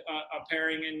did a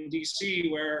pairing in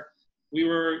DC where we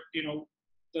were,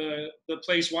 the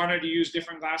place wanted to use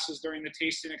different glasses during the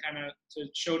tasting to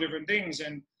show different things.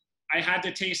 And I had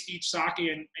to taste each sake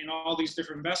in all these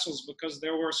different vessels because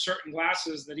there were certain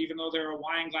glasses that, even though they're a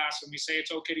wine glass and we say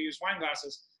it's okay to use wine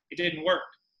glasses, it didn't work,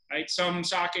 right? Some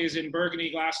sakes in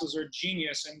Burgundy glasses are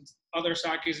genius, and other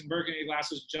sakes in Burgundy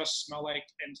glasses just smell like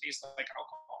and taste like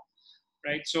alcohol,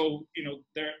 right? So,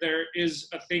 there is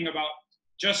a thing about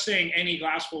just saying any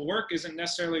glass will work isn't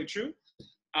necessarily true.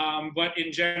 But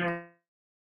in general,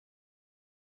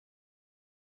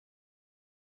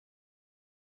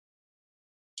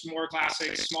 more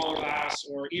classic, smaller glass,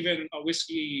 or even a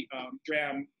whiskey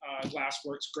dram glass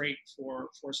works great for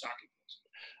sake.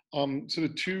 So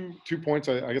the two points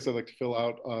I guess I'd like to fill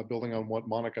out, building on what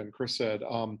Monica and Chris said.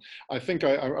 I think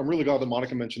I'm really glad that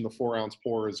Monica mentioned the 4-ounce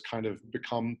pour has kind of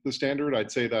become the standard.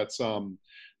 I'd say that's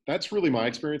really my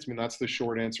experience. I mean, that's the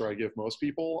short answer I give most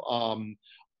people.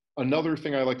 Another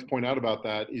thing I like to point out about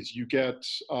that is you get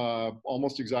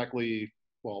almost exactly,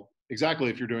 well, exactly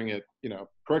if you're doing it,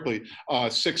 correctly,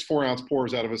 6 4-ounce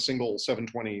pours out of a single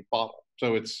 720 bottle.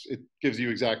 So it gives you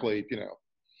exactly,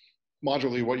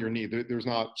 modularly what you need. There's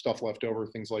not stuff left over,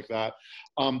 things like that.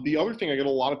 The other thing, I get a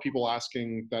lot of people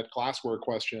asking that glassware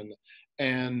question,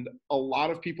 and a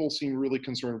lot of people seem really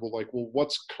concerned with like, well,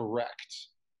 what's correct?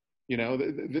 They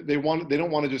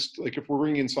don't want to just, like, if we're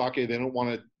bringing in sake, they don't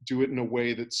want to do it in a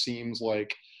way that seems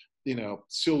like,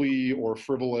 silly or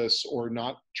frivolous, or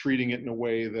not treating it in a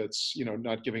way that's,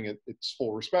 not giving it its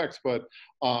full respect. But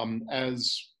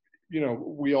as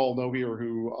we all know here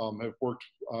who have worked,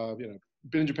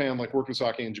 been in Japan, like worked with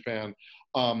sake in Japan,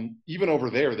 even over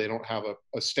there, they don't have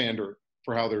a standard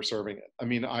for how they're serving it. I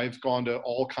mean, I've gone to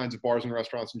all kinds of bars and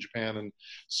restaurants in Japan, and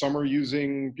some are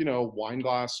using, wine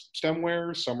glass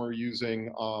stemware, some are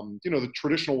using, the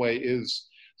traditional way is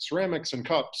ceramics and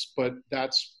cups, but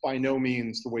that's by no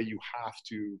means the way you have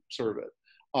to serve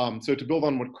it. So to build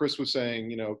on what Chris was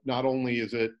saying, not only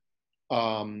is it,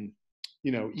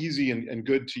 easy and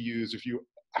good to use if you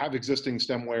have existing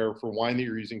stemware for wine that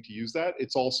you're using to use that,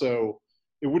 it's also,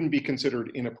 it wouldn't be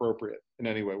considered inappropriate in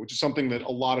any way, which is something that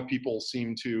a lot of people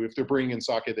seem to, if they're bringing in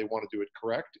sake, they want to do it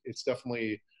correct. It's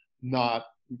definitely not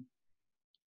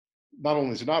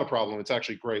only is it not a problem, it's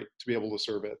actually great to be able to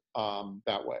serve it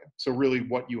that way. So really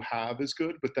what you have is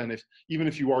good, but then even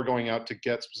if you are going out to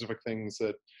get specific things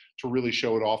to really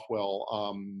show it off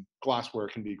well, glassware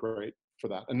can be great for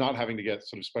that, and not having to get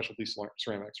sort of specialty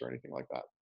ceramics or anything like that.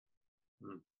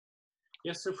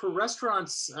 Yeah, so for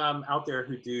restaurants out there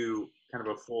who do kind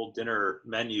of a full dinner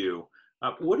menu,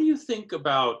 what do you think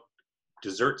about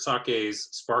dessert sakes,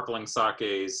 sparkling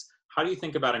sakes? How do you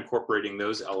think about incorporating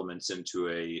those elements into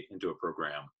a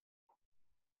program?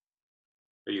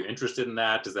 Are you interested in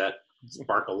that? Does that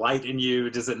spark a light in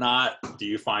you? Does it not? Do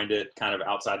you find it kind of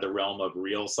outside the realm of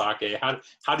real sake?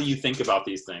 How do you think about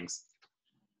these things?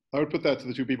 I would put that to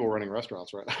the two people running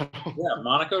restaurants right now. Yeah,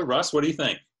 Monica, Russ, what do you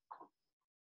think?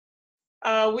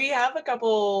 We have a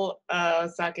couple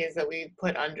sakes that we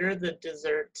put under the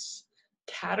dessert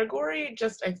category,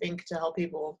 just I think to help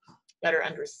people better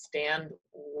understand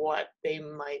what they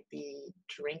might be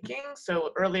drinking.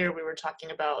 So earlier we were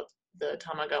talking about the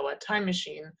Tamagawa time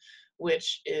machine,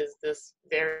 which is this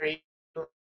very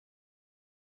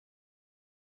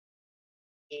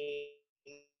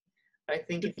I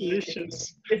think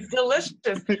Delicious. it's delicious,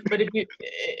 but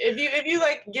if you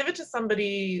like give it to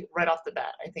somebody right off the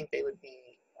bat, I think they would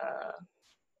be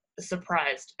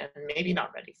surprised and maybe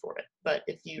not ready for it. But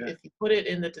if you put it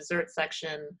in the dessert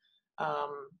section, I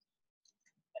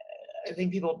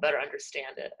think people better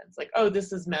understand it. It's like, oh,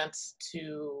 this is meant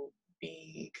to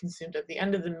be consumed at the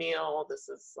end of the meal. This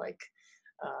is like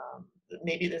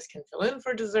maybe this can fill in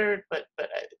for dessert, but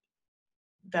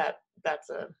that's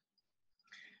a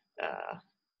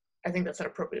I think that's an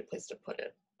appropriate place to put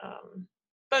it.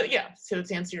 But yeah, so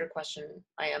to answer your question,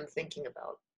 I am thinking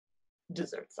about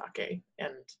dessert sake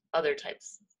and other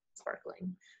types of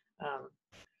sparkling.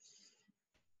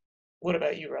 What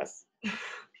about you, Russ?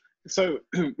 So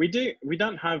we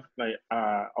don't have like,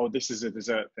 oh, this is a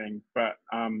dessert thing, but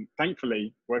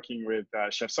thankfully working with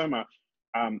Chef Soma,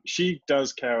 she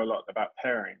does care a lot about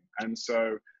pairing. And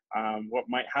so what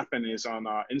might happen is on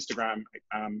our Instagram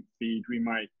feed, we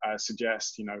might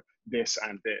suggest, this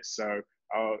and this. So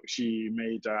she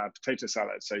made potato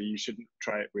salad, so you shouldn't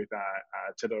try it with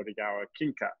Todorigawa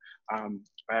Kinka.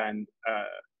 And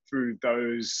through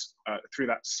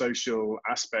that social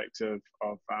aspect of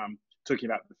talking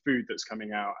about the food that's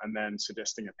coming out and then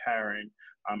suggesting a pairing,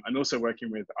 and also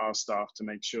working with our staff to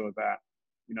make sure that,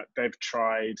 they've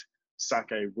tried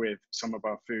sake with some of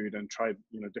our food and tried,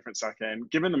 different sake, and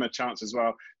given them a chance as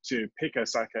well to pick a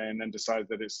sake and then decide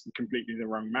that it's completely the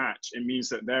wrong match. It means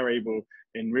that they're able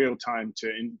in real time to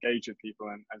engage with people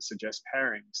and suggest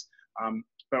pairings.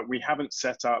 But we haven't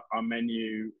set up our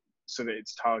menu so that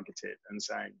it's targeted and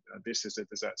saying, this is a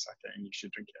dessert sake and you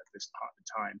should drink it at this part of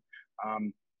the time.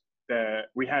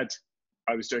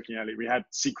 I was joking earlier, we had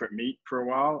secret meat for a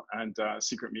while, and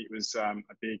secret meat was a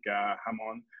big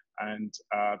hamon, and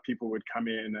people would come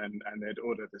in and they'd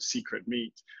order the secret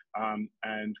meat,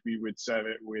 and we would serve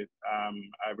it with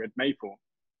a red maple.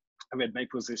 A red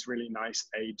maple is this really nice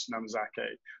aged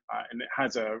namazake, and it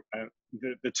has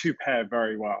the two pair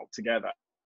very well together.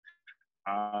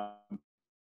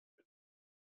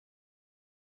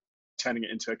 turning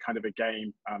it into a kind of a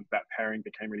game, that pairing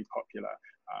became really popular.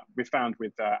 We found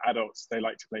with adults, they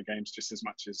like to play games just as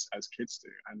much as kids do.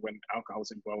 And when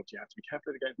alcohol's involved, you have to be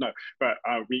careful of the game. No, but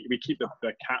we keep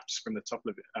the caps from the top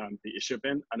of the issue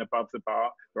bin, and above the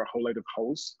bar, there are a whole load of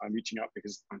holes. I'm reaching up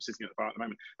because I'm sitting at the bar at the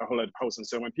moment, a whole load of holes. And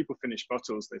so when people finish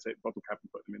bottles, they take the bottle cap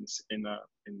and put them in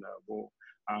the wall.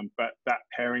 But that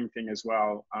pairing thing as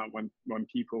well, when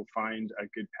people find a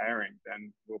good pairing,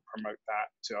 then we'll promote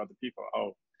that to other people.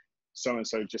 Oh,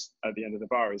 so-and-so just at the end of the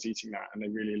bar is eating that, and they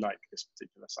really like this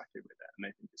particular sake with it, and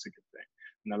they think it's a good thing,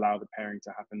 and allow the pairing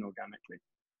to happen organically.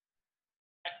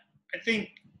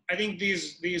 I think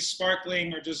these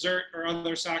sparkling or dessert or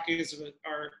other sakes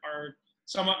are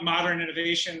somewhat modern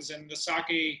innovations, and the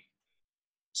sake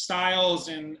styles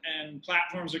and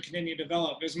platforms are continuing to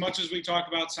develop. As much as we talk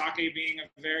about sake being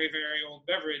a very, very old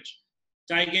beverage,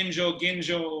 daiginjo,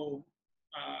 ginjo,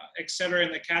 et cetera,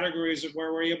 in the categories of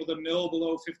where we're able to mill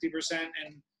below 50%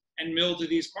 and mill to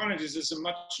these quantities is a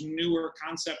much newer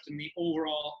concept in the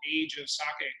overall age of sake.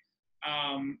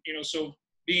 So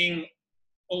being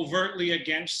overtly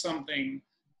against something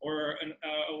or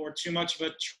too much of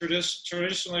a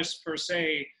traditionalist per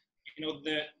se,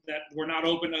 that we're not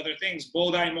open to other things.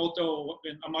 Bodai Moto,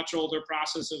 a much older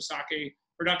process of sake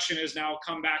production, has now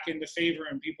come back into favor,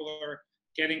 and people are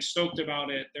getting stoked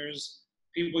about it. There's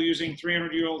people using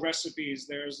 300-year-old recipes.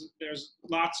 There's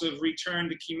lots of return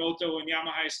to Kimoto and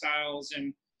Yamahai styles,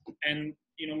 and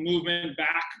movement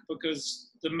back,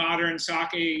 because the modern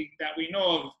sake that we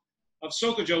know of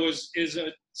Sokujo is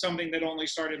something that only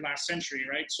started last century,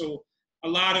 right? So a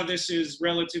lot of this is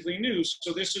relatively new.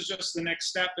 So this is just the next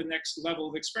step, the next level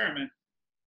of experiment.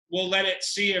 We'll let it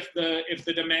see if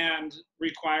the demand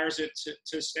requires it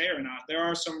to stay or not. There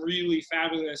are some really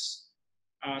fabulous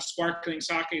sparkling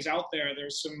sakes out there.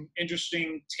 There's some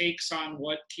interesting takes on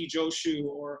what kijoshu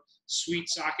or sweet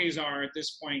sakes are at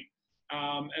this point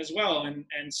as well.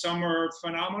 And some are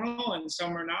phenomenal and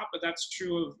some are not, but that's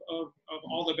true of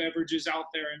all the beverages out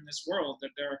there in this world,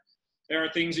 that there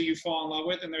are things that you fall in love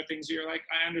with, and there are things that you're like,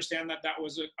 I understand that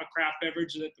was a craft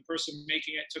beverage, that the person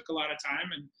making it took a lot of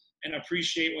time and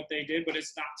appreciate what they did, but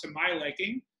it's not to my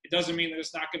liking. It doesn't mean that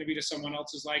it's not going to be to someone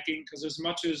else's liking, because as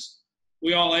much as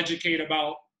we all educate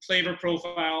about flavor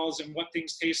profiles and what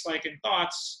things taste like and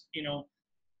thoughts,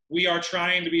 we are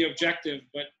trying to be objective,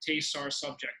 but tastes are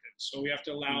subjective. So we have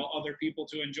to allow other people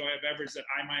to enjoy a beverage that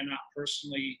I might not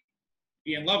personally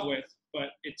be in love with, but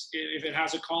if it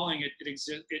has a calling, it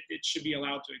should be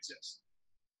allowed to exist.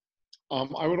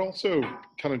 I would also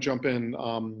kind of jump in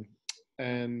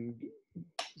and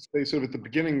say, sort of at the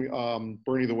beginning,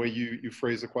 Bernie, the way you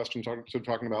phrased the question,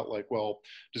 talking about like, well,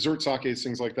 dessert sakes,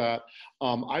 things like that.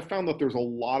 I found that there's a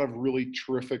lot of really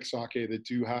terrific sake that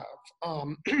do have,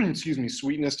 excuse me,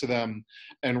 sweetness to them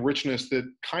and richness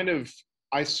that kind of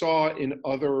I saw in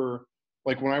other,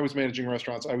 like when I was managing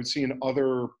restaurants, I would see in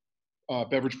other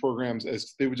beverage programs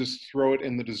as they would just throw it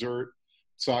in the dessert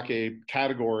sake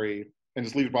category and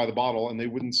just leave it by the bottle, and they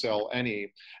wouldn't sell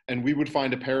any. And we would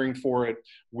find a pairing for it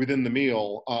within the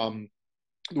meal.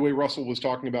 The way Russell was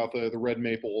talking about the red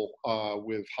maple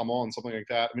with hamon, something like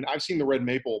that. I mean, I've seen the red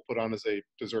maple put on as a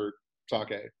dessert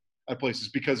sake at places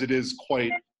because it is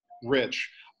quite rich.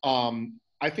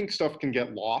 I think stuff can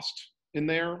get lost in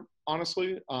there,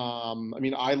 honestly. I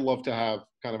mean, I love to have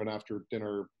kind of an after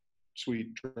dinner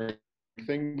sweet drink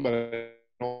thing, but I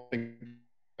don't think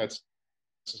that's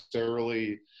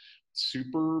necessarily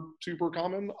super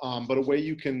common, but a way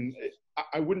you can,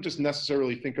 I wouldn't just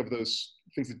necessarily think of those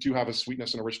things that do have a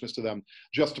sweetness and a richness to them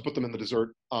just to put them in the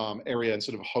dessert area and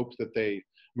sort of hope that they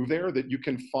move there, that you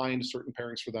can find certain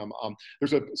pairings for them.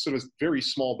 There's a sort of very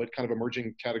small but kind of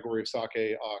emerging category of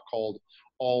sake called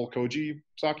all koji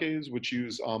sakes, which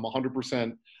use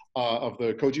 100% of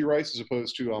the koji rice as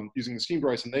opposed to using the steamed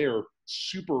rice, and they are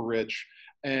super rich.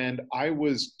 And I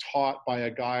was taught by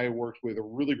a guy I worked with, a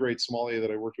really great sommelier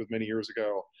that I worked with many years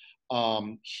ago.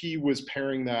 He was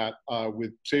pairing that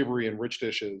with savory and rich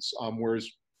dishes, whereas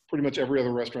pretty much every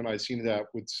other restaurant I've seen that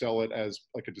would sell it as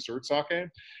like a dessert sake.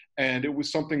 And it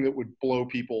was something that would blow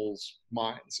people's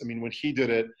minds. I mean, when he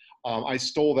did it, I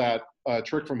stole that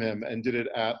trick from him and did it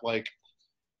at like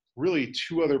really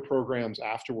 2 other programs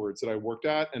afterwards that I worked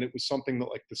at. And it was something that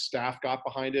like the staff got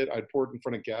behind it. I'd pour it in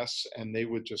front of guests and they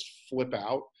would just flip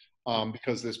out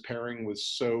because this pairing was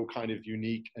so kind of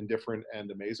unique and different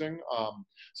and amazing.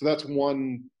 So that's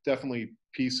one definitely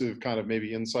piece of kind of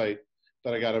maybe insight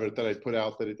that I got out of it that I'd put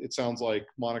out, that it sounds like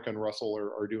Monica and Russell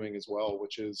are doing as well,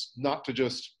 which is not to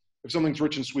just, if something's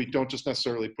rich and sweet, don't just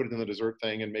necessarily put it in the dessert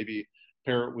thing and maybe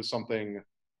pair it with something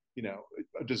you know,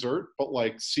 a dessert, but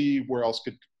like see where else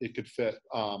it could fit.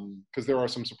 Because there are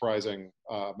some surprising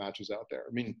matches out there.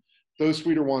 I mean, those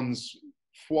sweeter ones,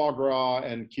 foie gras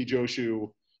and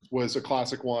kijoshu was a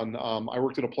classic one. I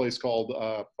worked at a place called,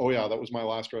 oh yeah, that was my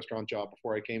last restaurant job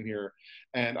before I came here.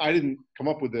 And I didn't come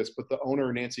up with this, but the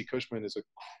owner, Nancy Cushman, is a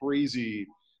crazy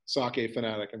sake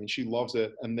fanatic. I mean, she loves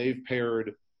it. And they've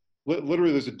paired,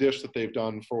 literally there's a dish that they've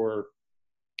done for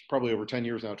probably over 10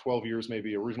 years now, 12 years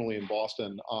maybe, originally in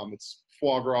Boston. It's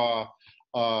foie gras,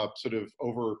 sort of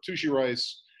over sushi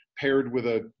rice, paired with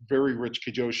a very rich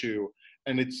kijoshu.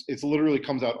 And it's literally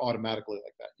comes out automatically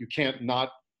like that. You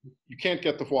can't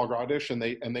get the foie gras dish, and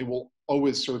they will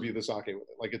always serve you the sake with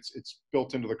it. Like it's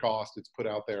built into the cost, it's put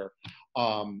out there.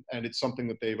 And it's something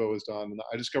that they've always done. And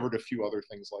I discovered a few other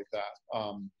things like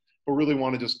that. But really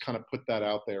want to just kind of put that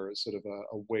out there as sort of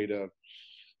a way to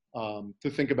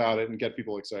think about it and get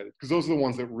people excited. Because those are the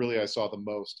ones that really I saw the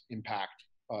most impact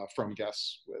from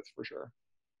guests with, for sure.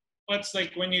 Well, it's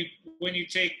like when you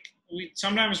take,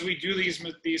 sometimes we do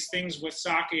these things with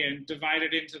sake and divide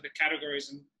it into the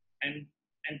categories and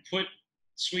put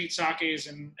sweet sakes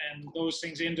and those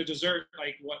things into dessert,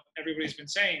 like what everybody's been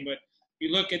saying. But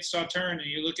you look at Sauterne and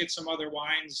you look at some other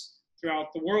wines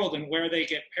throughout the world, and where they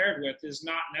get paired with is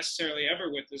not necessarily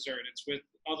ever with dessert. It's with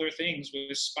other things,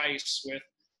 with spice,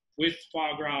 with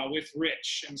foie gras, with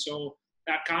rich. And so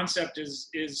that concept is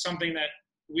something that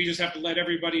we just have to let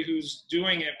everybody who's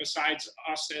doing it, besides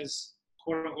us as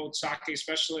quote unquote sake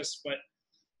specialists,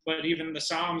 but even the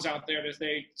somms out there, that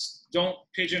they don't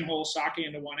pigeonhole sake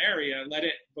into one area. Let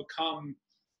it become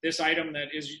this item that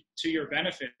is to your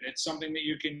benefit. It's something that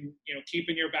you can, you know, keep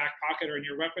in your back pocket or in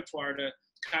your repertoire to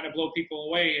kind of blow people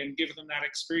away and give them that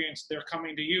experience. They're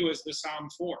coming to you as the somm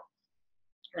for,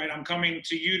 right? I'm coming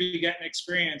to you to get an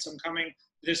experience. I'm coming to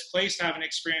this place to have an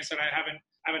experience that I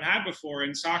haven't had before.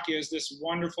 And sake is this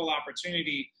wonderful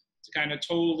opportunity to kind of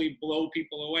totally blow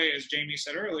people away, as Jamie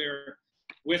said earlier,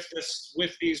 with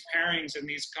these pairings and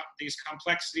these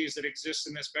complexities that exist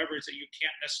in this beverage that you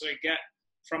can't necessarily get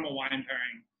from a wine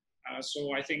pairing.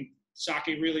 So I think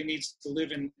sake really needs to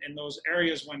live in those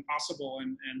areas when possible.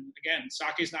 And again,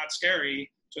 sake is not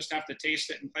scary. Just have to taste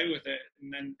it and play with it,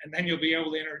 and then you'll be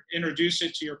able to introduce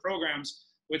it to your programs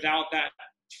without that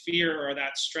fear or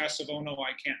that stress of, oh no,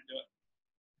 I can't do it.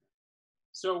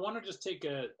 So I want to just take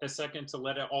a second to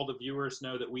let all the viewers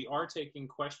know that we are taking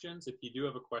questions. If you do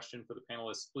have a question for the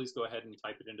panelists, please go ahead and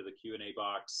type it into the Q&A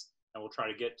box, and we'll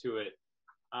try to get to it.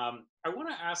 I want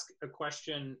to ask a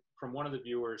question from one of the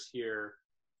viewers here.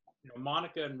 You know,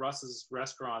 Monica and Russ's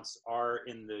restaurants are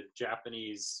in the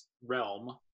Japanese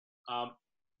realm.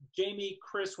 Jamie,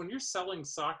 Chris, when you're selling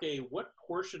sake, what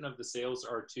portion of the sales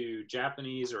are to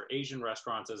Japanese or Asian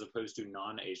restaurants as opposed to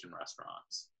non-Asian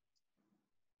restaurants?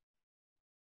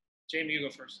 Jamie, you go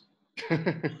first.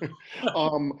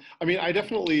 I mean, I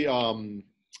definitely,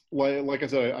 like I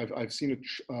said, I've seen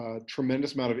a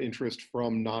tremendous amount of interest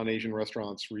from non-Asian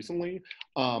restaurants recently,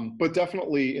 but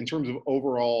definitely in terms of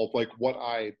overall, like what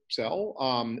I sell,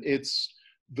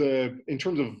 in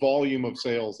terms of volume of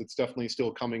sales, it's definitely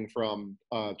still coming from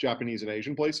Japanese and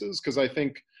Asian places, because I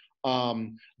think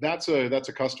that's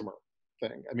a customer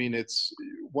thing. I mean, it's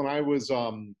when I was,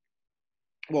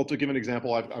 well, to give an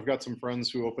example, I've got some friends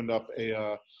who opened up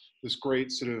this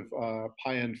great sort of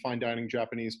high-end fine dining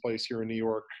Japanese place here in New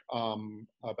York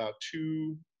about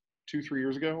 2-3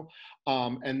 years ago,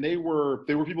 and they were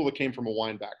people that came from a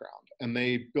wine background, and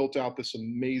they built out this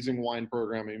amazing wine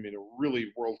program. I mean, a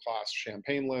really world-class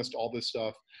champagne list, all this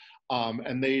stuff,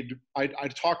 and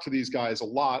I'd talk to these guys a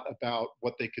lot about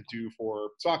what they could do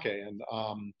for sake, and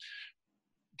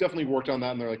definitely worked on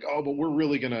that. And they're like, oh, but we're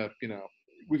really gonna, you know,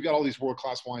 we've got all these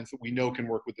world-class wines that we know can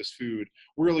work with this food.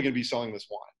 We're really going to be selling this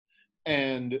wine.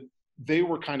 And they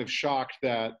were kind of shocked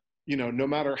that, you know, no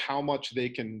matter how much they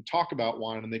can talk about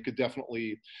wine, and they could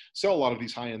definitely sell a lot of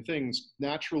these high-end things,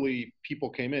 naturally people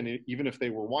came in, even if they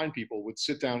were wine people, would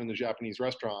sit down in the Japanese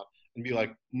restaurant and be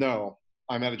like, no,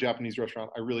 I'm at a Japanese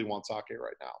restaurant. I really want sake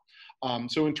right now.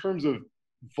 So in terms of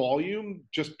volume,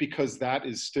 just because that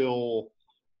is still,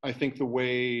 I think, the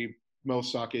way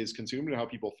most sake is consumed and how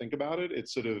people think about it,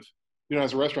 it's sort of, you know,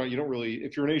 as a restaurant, you don't really,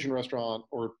 if you're an Asian restaurant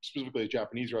or specifically a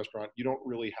Japanese restaurant, you don't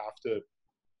really have to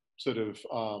sort of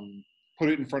put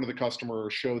it in front of the customer or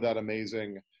show that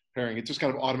amazing pairing. It just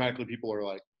kind of automatically, people are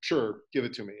like, sure, give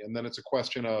it to me. And then it's a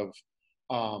question of,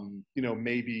 you know,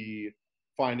 maybe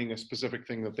finding a specific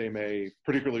thing that they may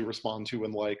particularly respond to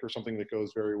and like, or something that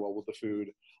goes very well with the food.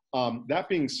 That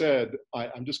being said,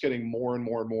 I'm just getting more and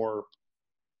more and more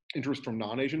interest from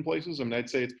non-Asian places. I mean, I'd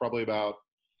say it's probably about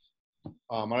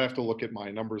I'd have to look at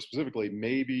my numbers specifically,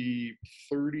 maybe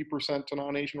 30% to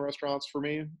non-Asian restaurants for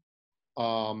me,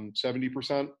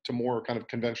 70% to more kind of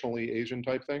conventionally Asian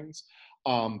type things.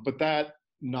 But that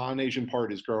non-Asian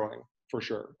part is growing for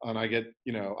sure. And I get,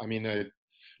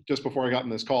 just before I got in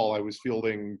this call, I was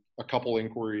fielding a couple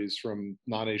inquiries from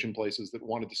non-Asian places that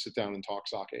wanted to sit down and talk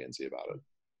sake and see about it.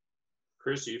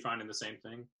 Chris, are you finding the same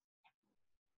thing?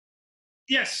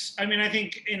 Yes, I mean, I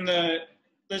think in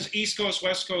those East Coast,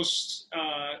 West Coast,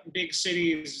 big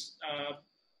cities,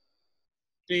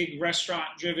 big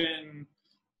restaurant-driven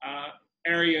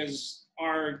areas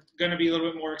are going to be a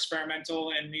little bit more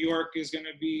experimental, and New York is going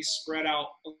to be spread out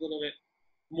a little bit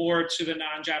more to the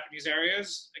non-Japanese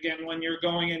areas. Again, when you're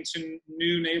going into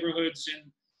new neighborhoods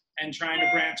and trying to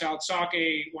branch out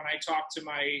sake, when I talk to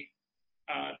my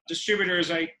distributors,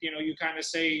 you kind of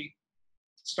say,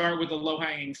 start with the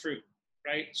low-hanging fruit,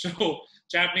 right? So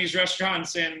Japanese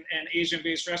restaurants and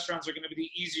Asian-based restaurants are going to be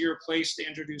the easier place to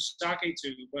introduce sake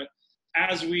to. But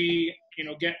as we,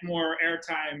 get more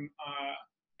airtime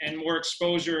and more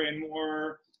exposure and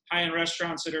more high-end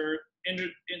restaurants that are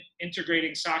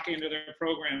integrating sake into their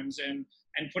programs and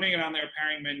putting it on their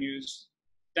pairing menus,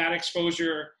 that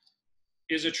exposure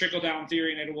is a trickle-down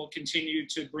theory, and it will continue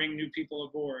to bring new people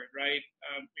aboard, right?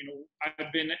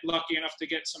 I've been lucky enough to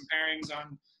get some pairings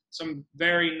on some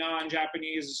very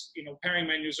non-Japanese, pairing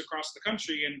menus across the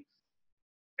country, and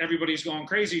everybody's going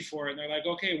crazy for it. And they're like,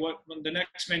 okay, the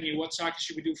next menu, what sake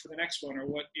should we do for the next one? Or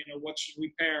what should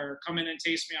we pair? Come in and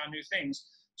taste me on new things.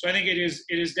 So I think it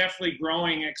is definitely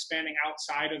growing, expanding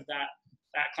outside of that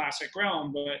classic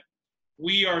realm. But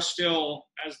we are still,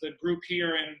 as the group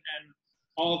here and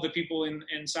all of the people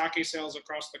in sake sales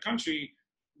across the country,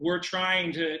 we're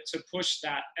trying to push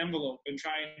that envelope and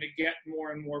trying to get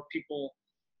more and more people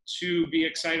to be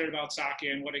excited about sake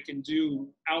and what it can do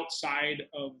outside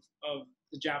of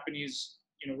the Japanese,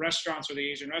 restaurants or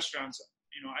the Asian restaurants.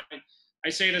 I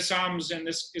say to Sams, and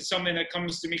this is something that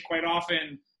comes to me quite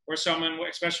often, where someone,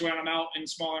 especially when I'm out in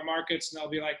smaller markets, and they'll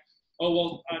be like, oh,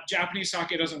 well, Japanese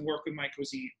sake doesn't work with my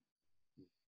cuisine.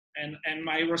 And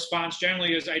my response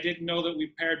generally is, I didn't know that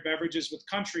we paired beverages with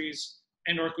countries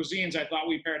and or cuisines. I thought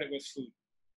we paired it with food,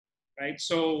 right?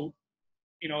 So,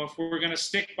 if we're going to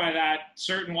stick by that,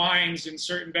 certain wines and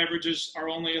certain beverages are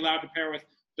only allowed to pair with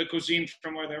the cuisine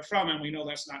from where they're from, and we know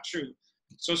that's not true.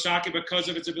 So sake, because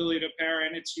of its ability to pair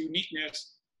and its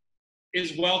uniqueness,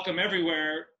 is welcome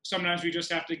everywhere. Sometimes we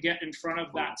just have to get in front of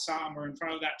that som or in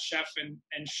front of that chef and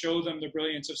show them the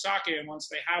brilliance of sake. And once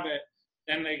they have it,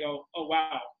 then they go, oh,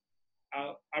 wow,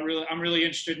 I'm really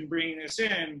interested in bringing this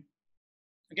in.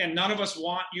 Again, none of us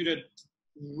want you to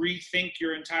rethink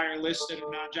your entire list at a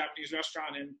non-Japanese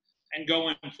restaurant and go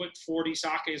and put 40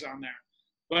 sakes on there.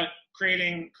 But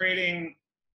creating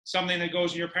something that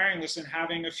goes in your pairing list and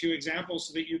having a few examples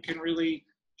so that you can really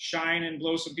shine and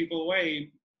blow some people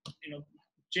away.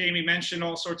 Jamie mentioned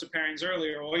all sorts of pairings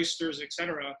earlier, oysters,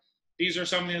 etc. These are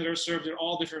something that are served at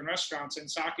all different restaurants, and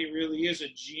sake really is a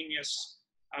genius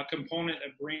component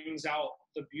that brings out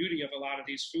the beauty of a lot of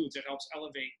these foods. It helps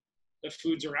elevate the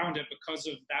foods around it because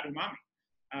of that umami.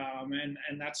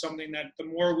 And that's something that the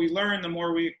more we learn, the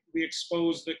more we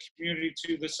expose the community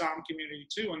to, the som community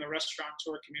too, and the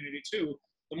restaurateur community too,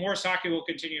 the more sake will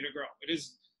continue to grow. It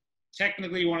is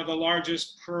technically one of the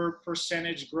largest per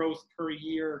percentage growth per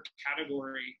year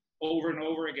category over and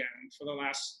over again for the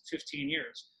last 15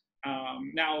 years.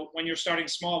 Now, when you're starting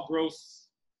small, growth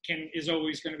is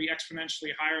always going to be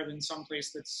exponentially higher than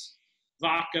someplace that's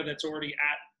vodka that's already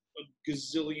at a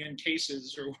gazillion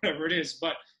cases or whatever it is.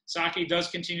 But sake does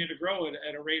continue to grow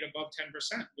at a rate above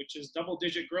 10%, which is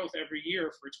double-digit growth every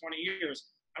year for 20 years.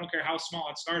 I don't care how small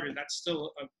it started, that's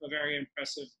still a very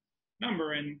impressive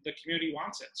number, and the community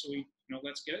wants it. So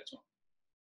let's get it to them.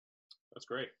 That's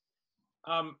great.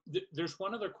 There's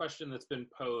one other question that's been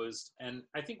posed, and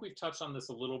I think we've touched on this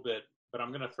a little bit, but I'm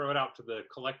going to throw it out to the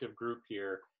collective group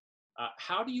here.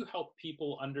 How do you help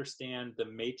people understand the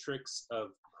matrix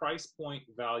of price point,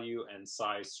 value, and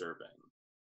size serving?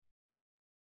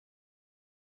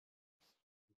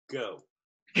 Go.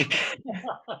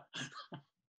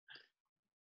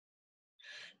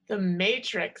 The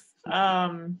matrix.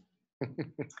 How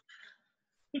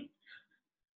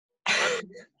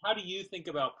do you think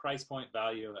about price point,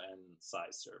 value, and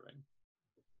size serving?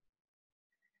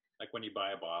 Like when you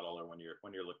buy a bottle or when you're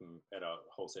looking at a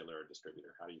wholesaler or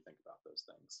distributor, how do you think about those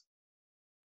things?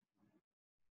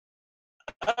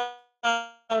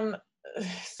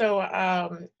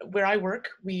 Where I work,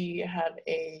 we have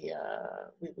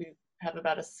we have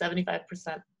about a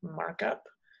 75% markup.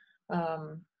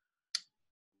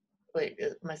 wait,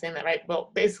 am I saying that right?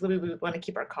 Well, basically we want to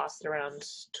keep our costs around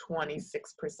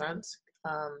 26%.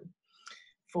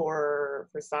 For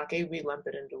sake, we lump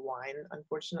it into wine,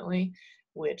 unfortunately,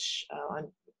 which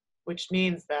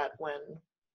means that when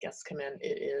guests come in,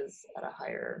 it is at a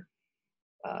higher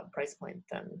price point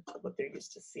than what they're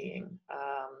used to seeing,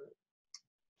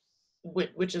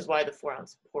 which is why the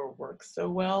 4-ounce pour works so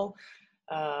well,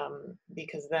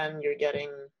 because then you're getting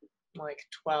like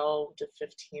 $12 to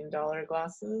 $15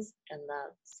 glasses, and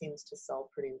that seems to sell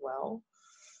pretty well.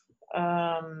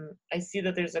 I see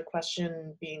that there's a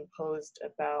question being posed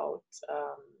about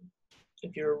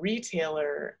if you're a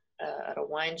retailer at a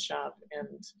wine shop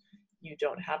and you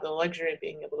don't have the luxury of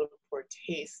being able to pour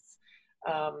tastes.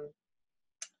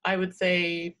 I would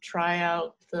say try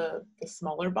out the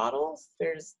smaller bottles.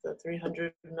 There's the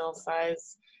 300 ml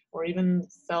size, or even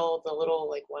sell the little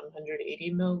like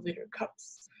 180 milliliter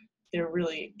cups. They're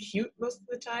really cute most of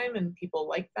the time, and people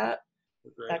like that.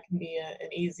 Great. That can be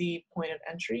an easy point of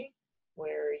entry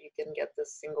where you can get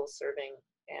this single serving,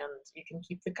 and you can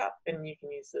keep the cup and you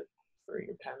can use it for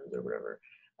your pens or whatever.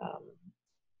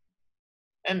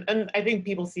 And I think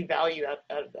people see value out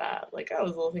of that, like, oh,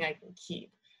 it's a little thing I can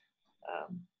keep.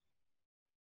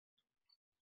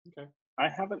 Okay. I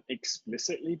haven't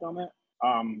explicitly done it.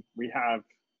 We have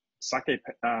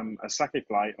a sake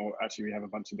flight, or actually we have a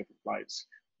bunch of different flights.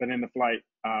 But in the flight,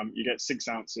 you get 6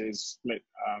 ounces, split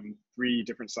 3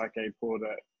 different sake poured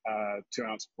at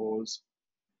 2-ounce pours.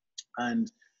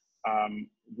 And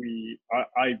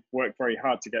I work very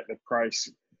hard to get the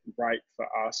price right for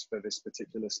us for this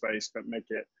particular space, but make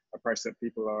it a price that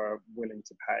people are willing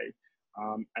to pay.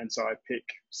 And so I pick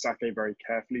sake very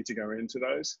carefully to go into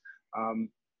those.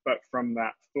 But from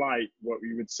that flight, what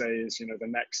we would say is, the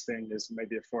next thing is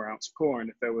maybe a 4-ounce pour.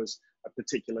 And if there was a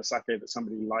particular sake that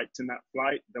somebody liked in that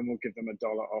flight, then we'll give them $1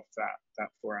 off that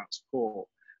 4-ounce pour.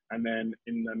 And then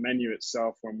in the menu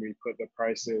itself, when we put the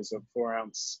prices of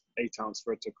 4-ounce, 8-ounce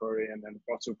for a tokori, and then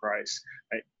bottle price,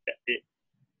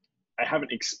 I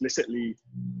haven't explicitly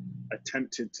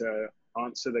attempted to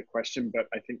answer the question, but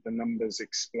I think the numbers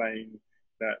explain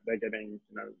that they're getting,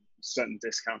 certain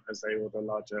discount as they order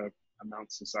larger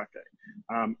amounts of sake.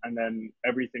 And then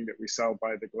everything that we sell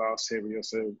by the glass here, we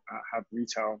also have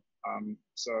retail.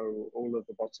 So all of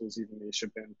the bottles, even the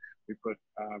shipping, we put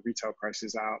retail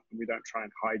prices out, and we don't try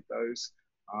and hide those.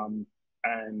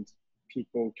 And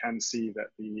people can see that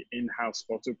the in-house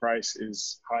bottle price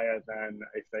is higher than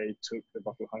if they took the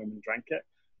bottle home and drank it.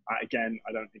 Again,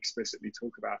 I don't explicitly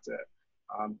talk about it.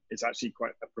 It's actually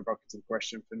quite a provocative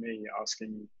question for me,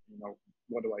 asking,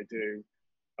 what do I do?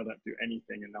 I don't do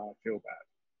anything, and now I feel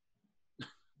bad.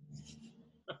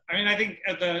 I mean, I think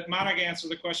Monica answered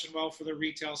the question well for the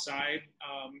retail side.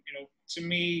 To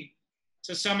me,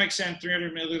 to some extent,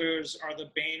 300 milliliters are the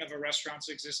bane of a restaurant's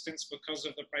existence because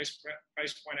of the price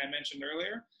point I mentioned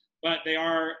earlier, but they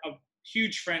are a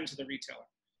huge friend to the retailer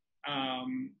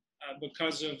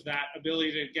because of that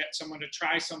ability to get someone to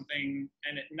try something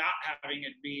and it not having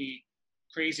it be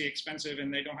crazy expensive,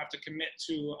 and they don't have to commit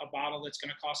to a bottle that's going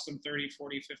to cost them $30,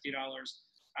 $40, $50,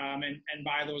 and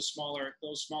buy those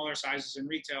smaller sizes in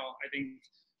retail. I think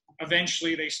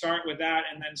eventually they start with that,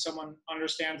 and then someone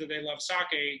understands that they love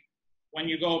sake. When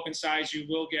you go up in size, you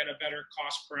will get a better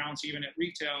cost per ounce even at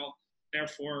retail.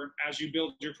 Therefore, as you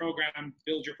build your program.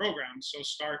 So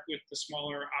start with the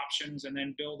smaller options and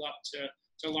then build up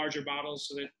to larger bottles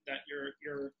so that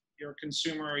your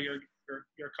consumer or your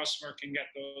customer can get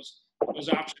those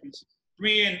options. For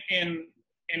me,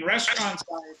 in restaurant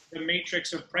side, the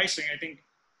matrix of pricing, I think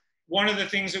one of the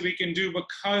things that we can do,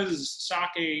 because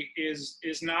sake is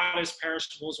not as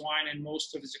perishable as wine in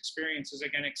most of its experiences,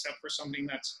 again, except for something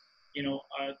that's,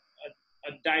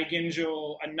 a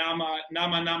daiginjo, a nama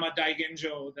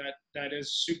daiginjo that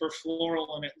is super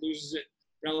floral and it loses it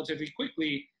relatively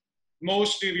quickly.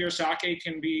 Most of your sake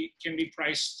can be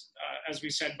priced, as we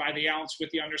said, by the ounce, with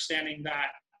the understanding that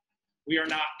we are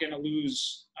not going to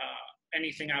lose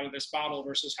anything out of this bottle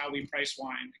versus how we price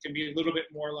wine. It can be a little bit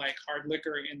more like hard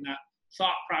liquor in that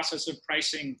thought process of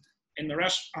pricing in the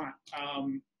restaurant.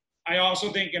 I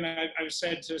also think, and I've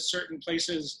said to certain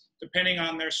places, depending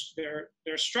on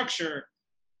their structure,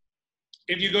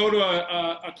 if you go to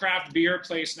a craft beer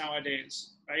place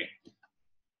nowadays, right,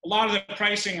 a lot of the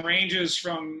pricing ranges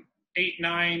from $8,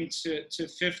 $9 to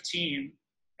 $15,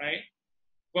 right?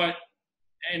 But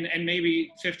and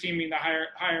maybe 15 being the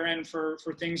higher end for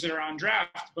things that are on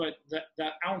draft, but the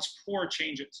ounce pour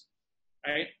changes,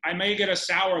 right? I may get a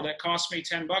sour that costs me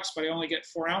 $10, but I only get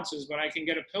 4 ounces, but I can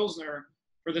get a Pilsner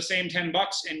for the same $10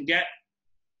 and get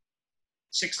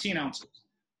 16 ounces.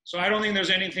 So I don't think there's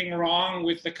anything wrong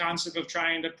with the concept of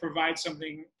trying to provide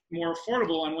something more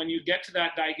affordable. And when you get to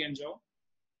that daigenjo,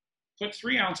 put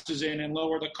 3 ounces in and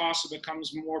lower the cost, so it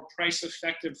becomes more price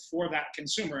effective for that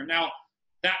consumer. Now,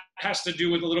 that has to do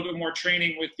with a little bit more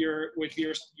training with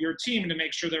your team to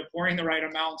make sure they're pouring the right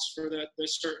amounts for the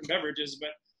certain beverages. But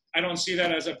I don't see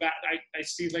that as a bad. I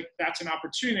see like that's an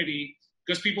opportunity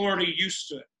because people are already used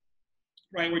to it,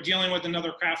 right? We're dealing with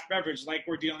another craft beverage, like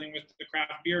we're dealing with the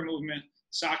craft beer movement.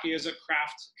 Sake is a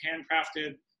craft,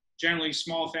 handcrafted, generally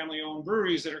small family-owned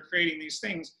breweries that are creating these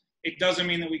things. It doesn't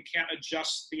mean that we can't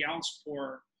adjust the ounce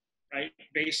pour, right,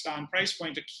 based on price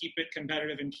point to keep it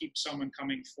competitive and keep someone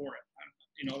coming for it.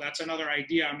 You know, that's another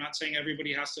idea. I'm not saying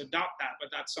everybody has to adopt that, but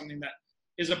that's something that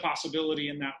is a possibility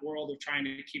in that world of trying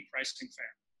to keep pricing fair.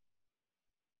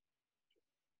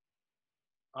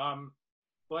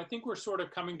 Well, I think we're sort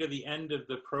of coming to the end of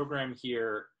the program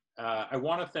here. I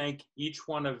want to thank each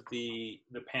one of the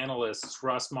panelists,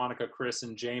 Russ, Monica, Chris,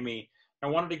 and Jamie. I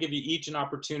wanted to give you each an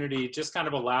opportunity, just kind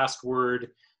of a last word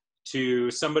to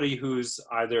somebody who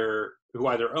either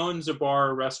owns a bar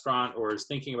or restaurant or is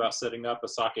thinking about setting up a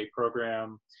sake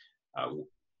program.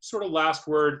 Sort of last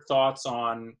word thoughts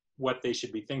on what they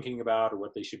should be thinking about or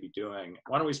what they should be doing.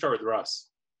 Why don't we start with Russ?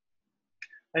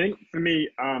 I think for me,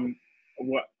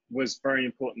 what was very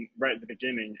important right at the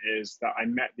beginning is that I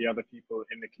met the other people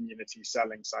in the community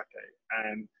selling sake,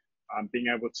 and being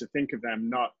able to think of them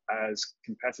not as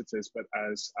competitors, but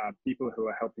as people who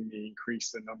are helping me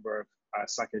increase the number of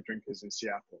sake drinkers in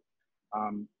Seattle.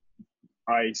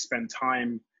 I spend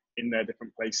time in their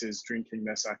different places drinking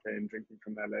their sake and drinking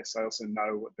from their list. I also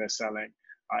know what they're selling.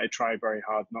 I try very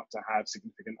hard not to have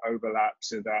significant overlap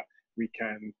so that we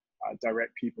can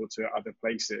direct people to other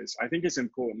places. I think it's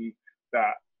important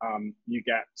that you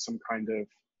get some kind of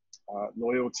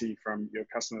loyalty from your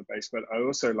customer base, but I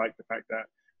also like the fact that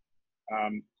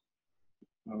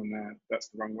oh no, that's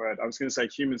the wrong word. I was going to say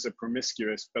humans are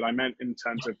promiscuous, but I meant in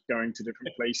terms of going to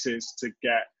different places to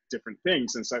get different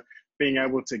things. And so being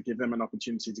able to give them an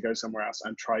opportunity to go somewhere else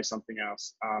and try something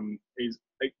else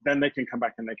then they can come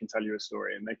back and they can tell you a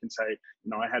story and they can say, you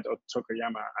know, I had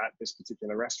Tokoyama at this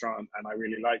particular restaurant and I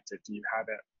really liked it. Do you have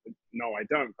it? No, I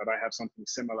don't, but I have something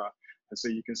similar. And so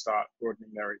you can start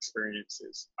broadening their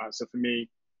experiences. So for me,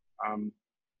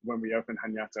 when we opened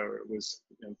Hanyato, it was,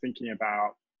 you know, thinking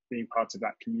about being part of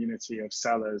that community of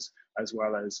sellers as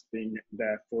well as being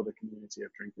there for the community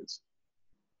of drinkers.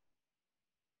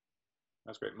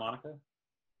 That's great. Monica?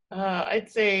 I'd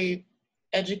say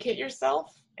educate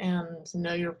yourself and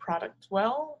know your product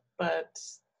well, but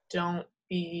don't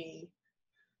be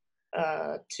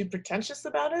too pretentious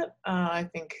about it. I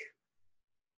think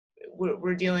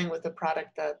we're dealing with a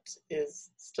product that is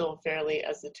still fairly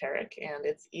esoteric, and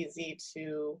it's easy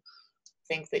to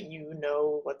think that you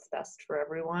know what's best for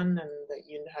everyone and that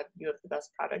you have the best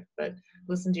product, but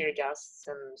listen to your guests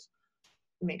and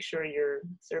make sure you're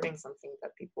serving something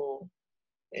that people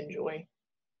enjoy.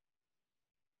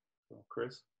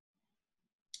 Chris?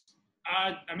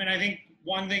 I mean, I think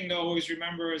one thing to always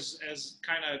remember is, as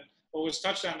kind of what was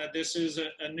touched on, that this is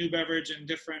a new beverage and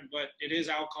different, but it is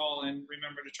alcohol, and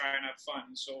remember to try and have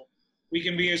fun. So we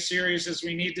can be as serious as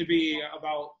we need to be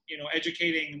about, you know,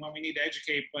 educating when we need to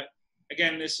educate, but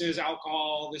again, this is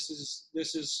alcohol, this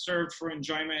is served for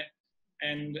enjoyment,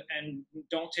 and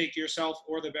don't take yourself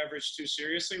or the beverage too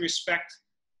seriously. Respect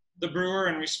the brewer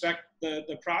and respect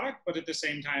the product, but at the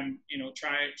same time, you know,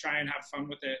 try and have fun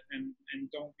with it, and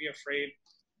don't be afraid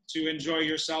to enjoy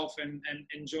yourself and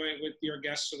enjoy it with your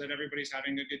guests so that everybody's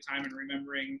having a good time and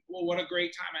remembering, well, what a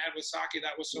great time I had with sake.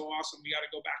 That was so awesome. We got to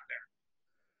go back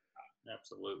there.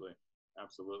 Absolutely.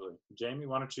 Absolutely. Jamie,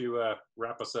 why don't you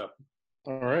wrap us up?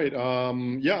 All right.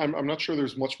 Yeah, I'm not sure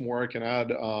there's much more I can add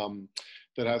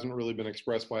that hasn't really been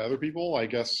expressed by other people. I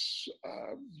guess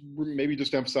maybe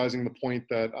just emphasizing the point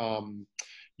that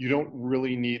you don't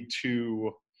really need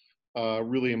to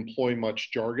really employ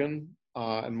much jargon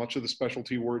and much of the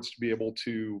specialty words to be able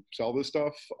to sell this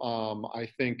stuff. I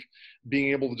think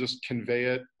being able to just convey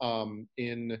it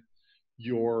in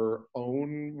your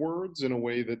own words in a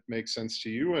way that makes sense to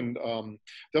you, and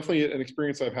definitely an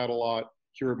experience I've had a lot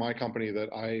here at my company that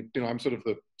I'm sort of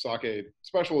the sake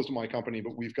specialist in my company,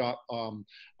 but we've got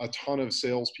a ton of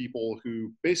salespeople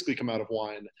who basically come out of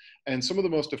wine. And some of the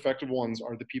most effective ones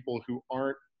are the people who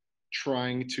aren't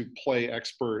trying to play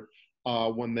expert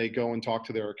when they go and talk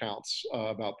to their accounts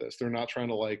about this. They're not trying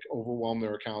to like overwhelm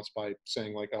their accounts by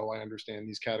saying like, oh, I understand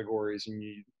these categories and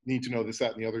you need to know this,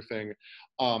 that, and the other thing.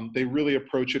 They really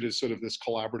approach it as sort of this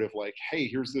collaborative, like, hey,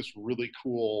 here's this really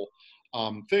cool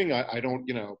thing. I don't,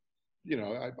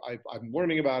 I'm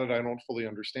learning about it. I don't fully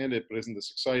understand it, but isn't this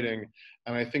exciting?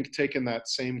 And I think taking that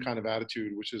same kind of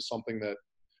attitude, which is something that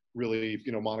really,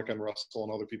 Monica and Russell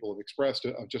and other people have expressed,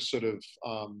 of just sort of,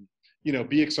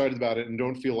 be excited about it and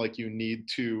don't feel like you need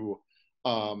to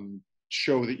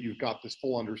show that you've got this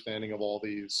full understanding of all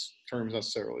these terms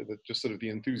necessarily, that just sort of the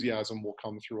enthusiasm will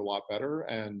come through a lot better.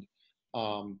 And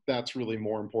that's really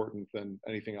more important than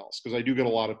anything else. Because I do get a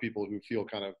lot of people who feel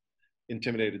kind of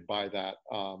intimidated by that,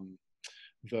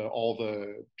 all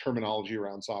the terminology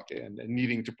around sake and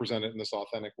needing to present it in this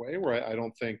authentic way, where I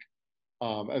don't think,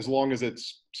 as long as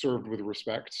it's served with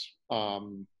respect,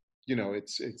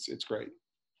 it's great.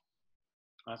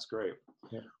 That's great.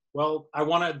 Yeah. Well, I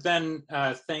want to then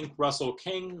thank Russell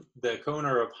King, the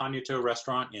co-owner of Hanyato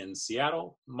Restaurant in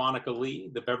Seattle, Monica Lee,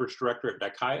 the beverage director at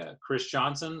Daikaya, Chris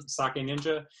Johnson, Sake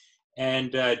Ninja,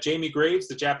 and Jamie Graves,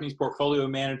 the Japanese portfolio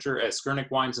manager at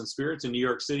Skurnik Wines and Spirits in New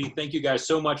York City. Thank you guys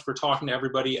so much for talking to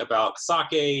everybody about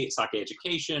sake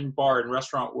education, bar and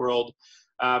restaurant world.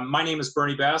 My name is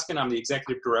Bernie Baskin. I'm the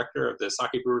executive director of the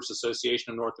Sake Brewers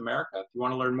Association of North America. If you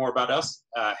want to learn more about us,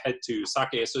 head to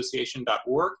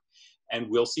sakeassociation.org, and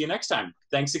we'll see you next time.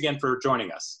 Thanks again for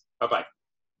joining us. Bye-bye.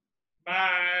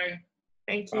 Bye.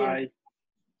 Thank you. Bye.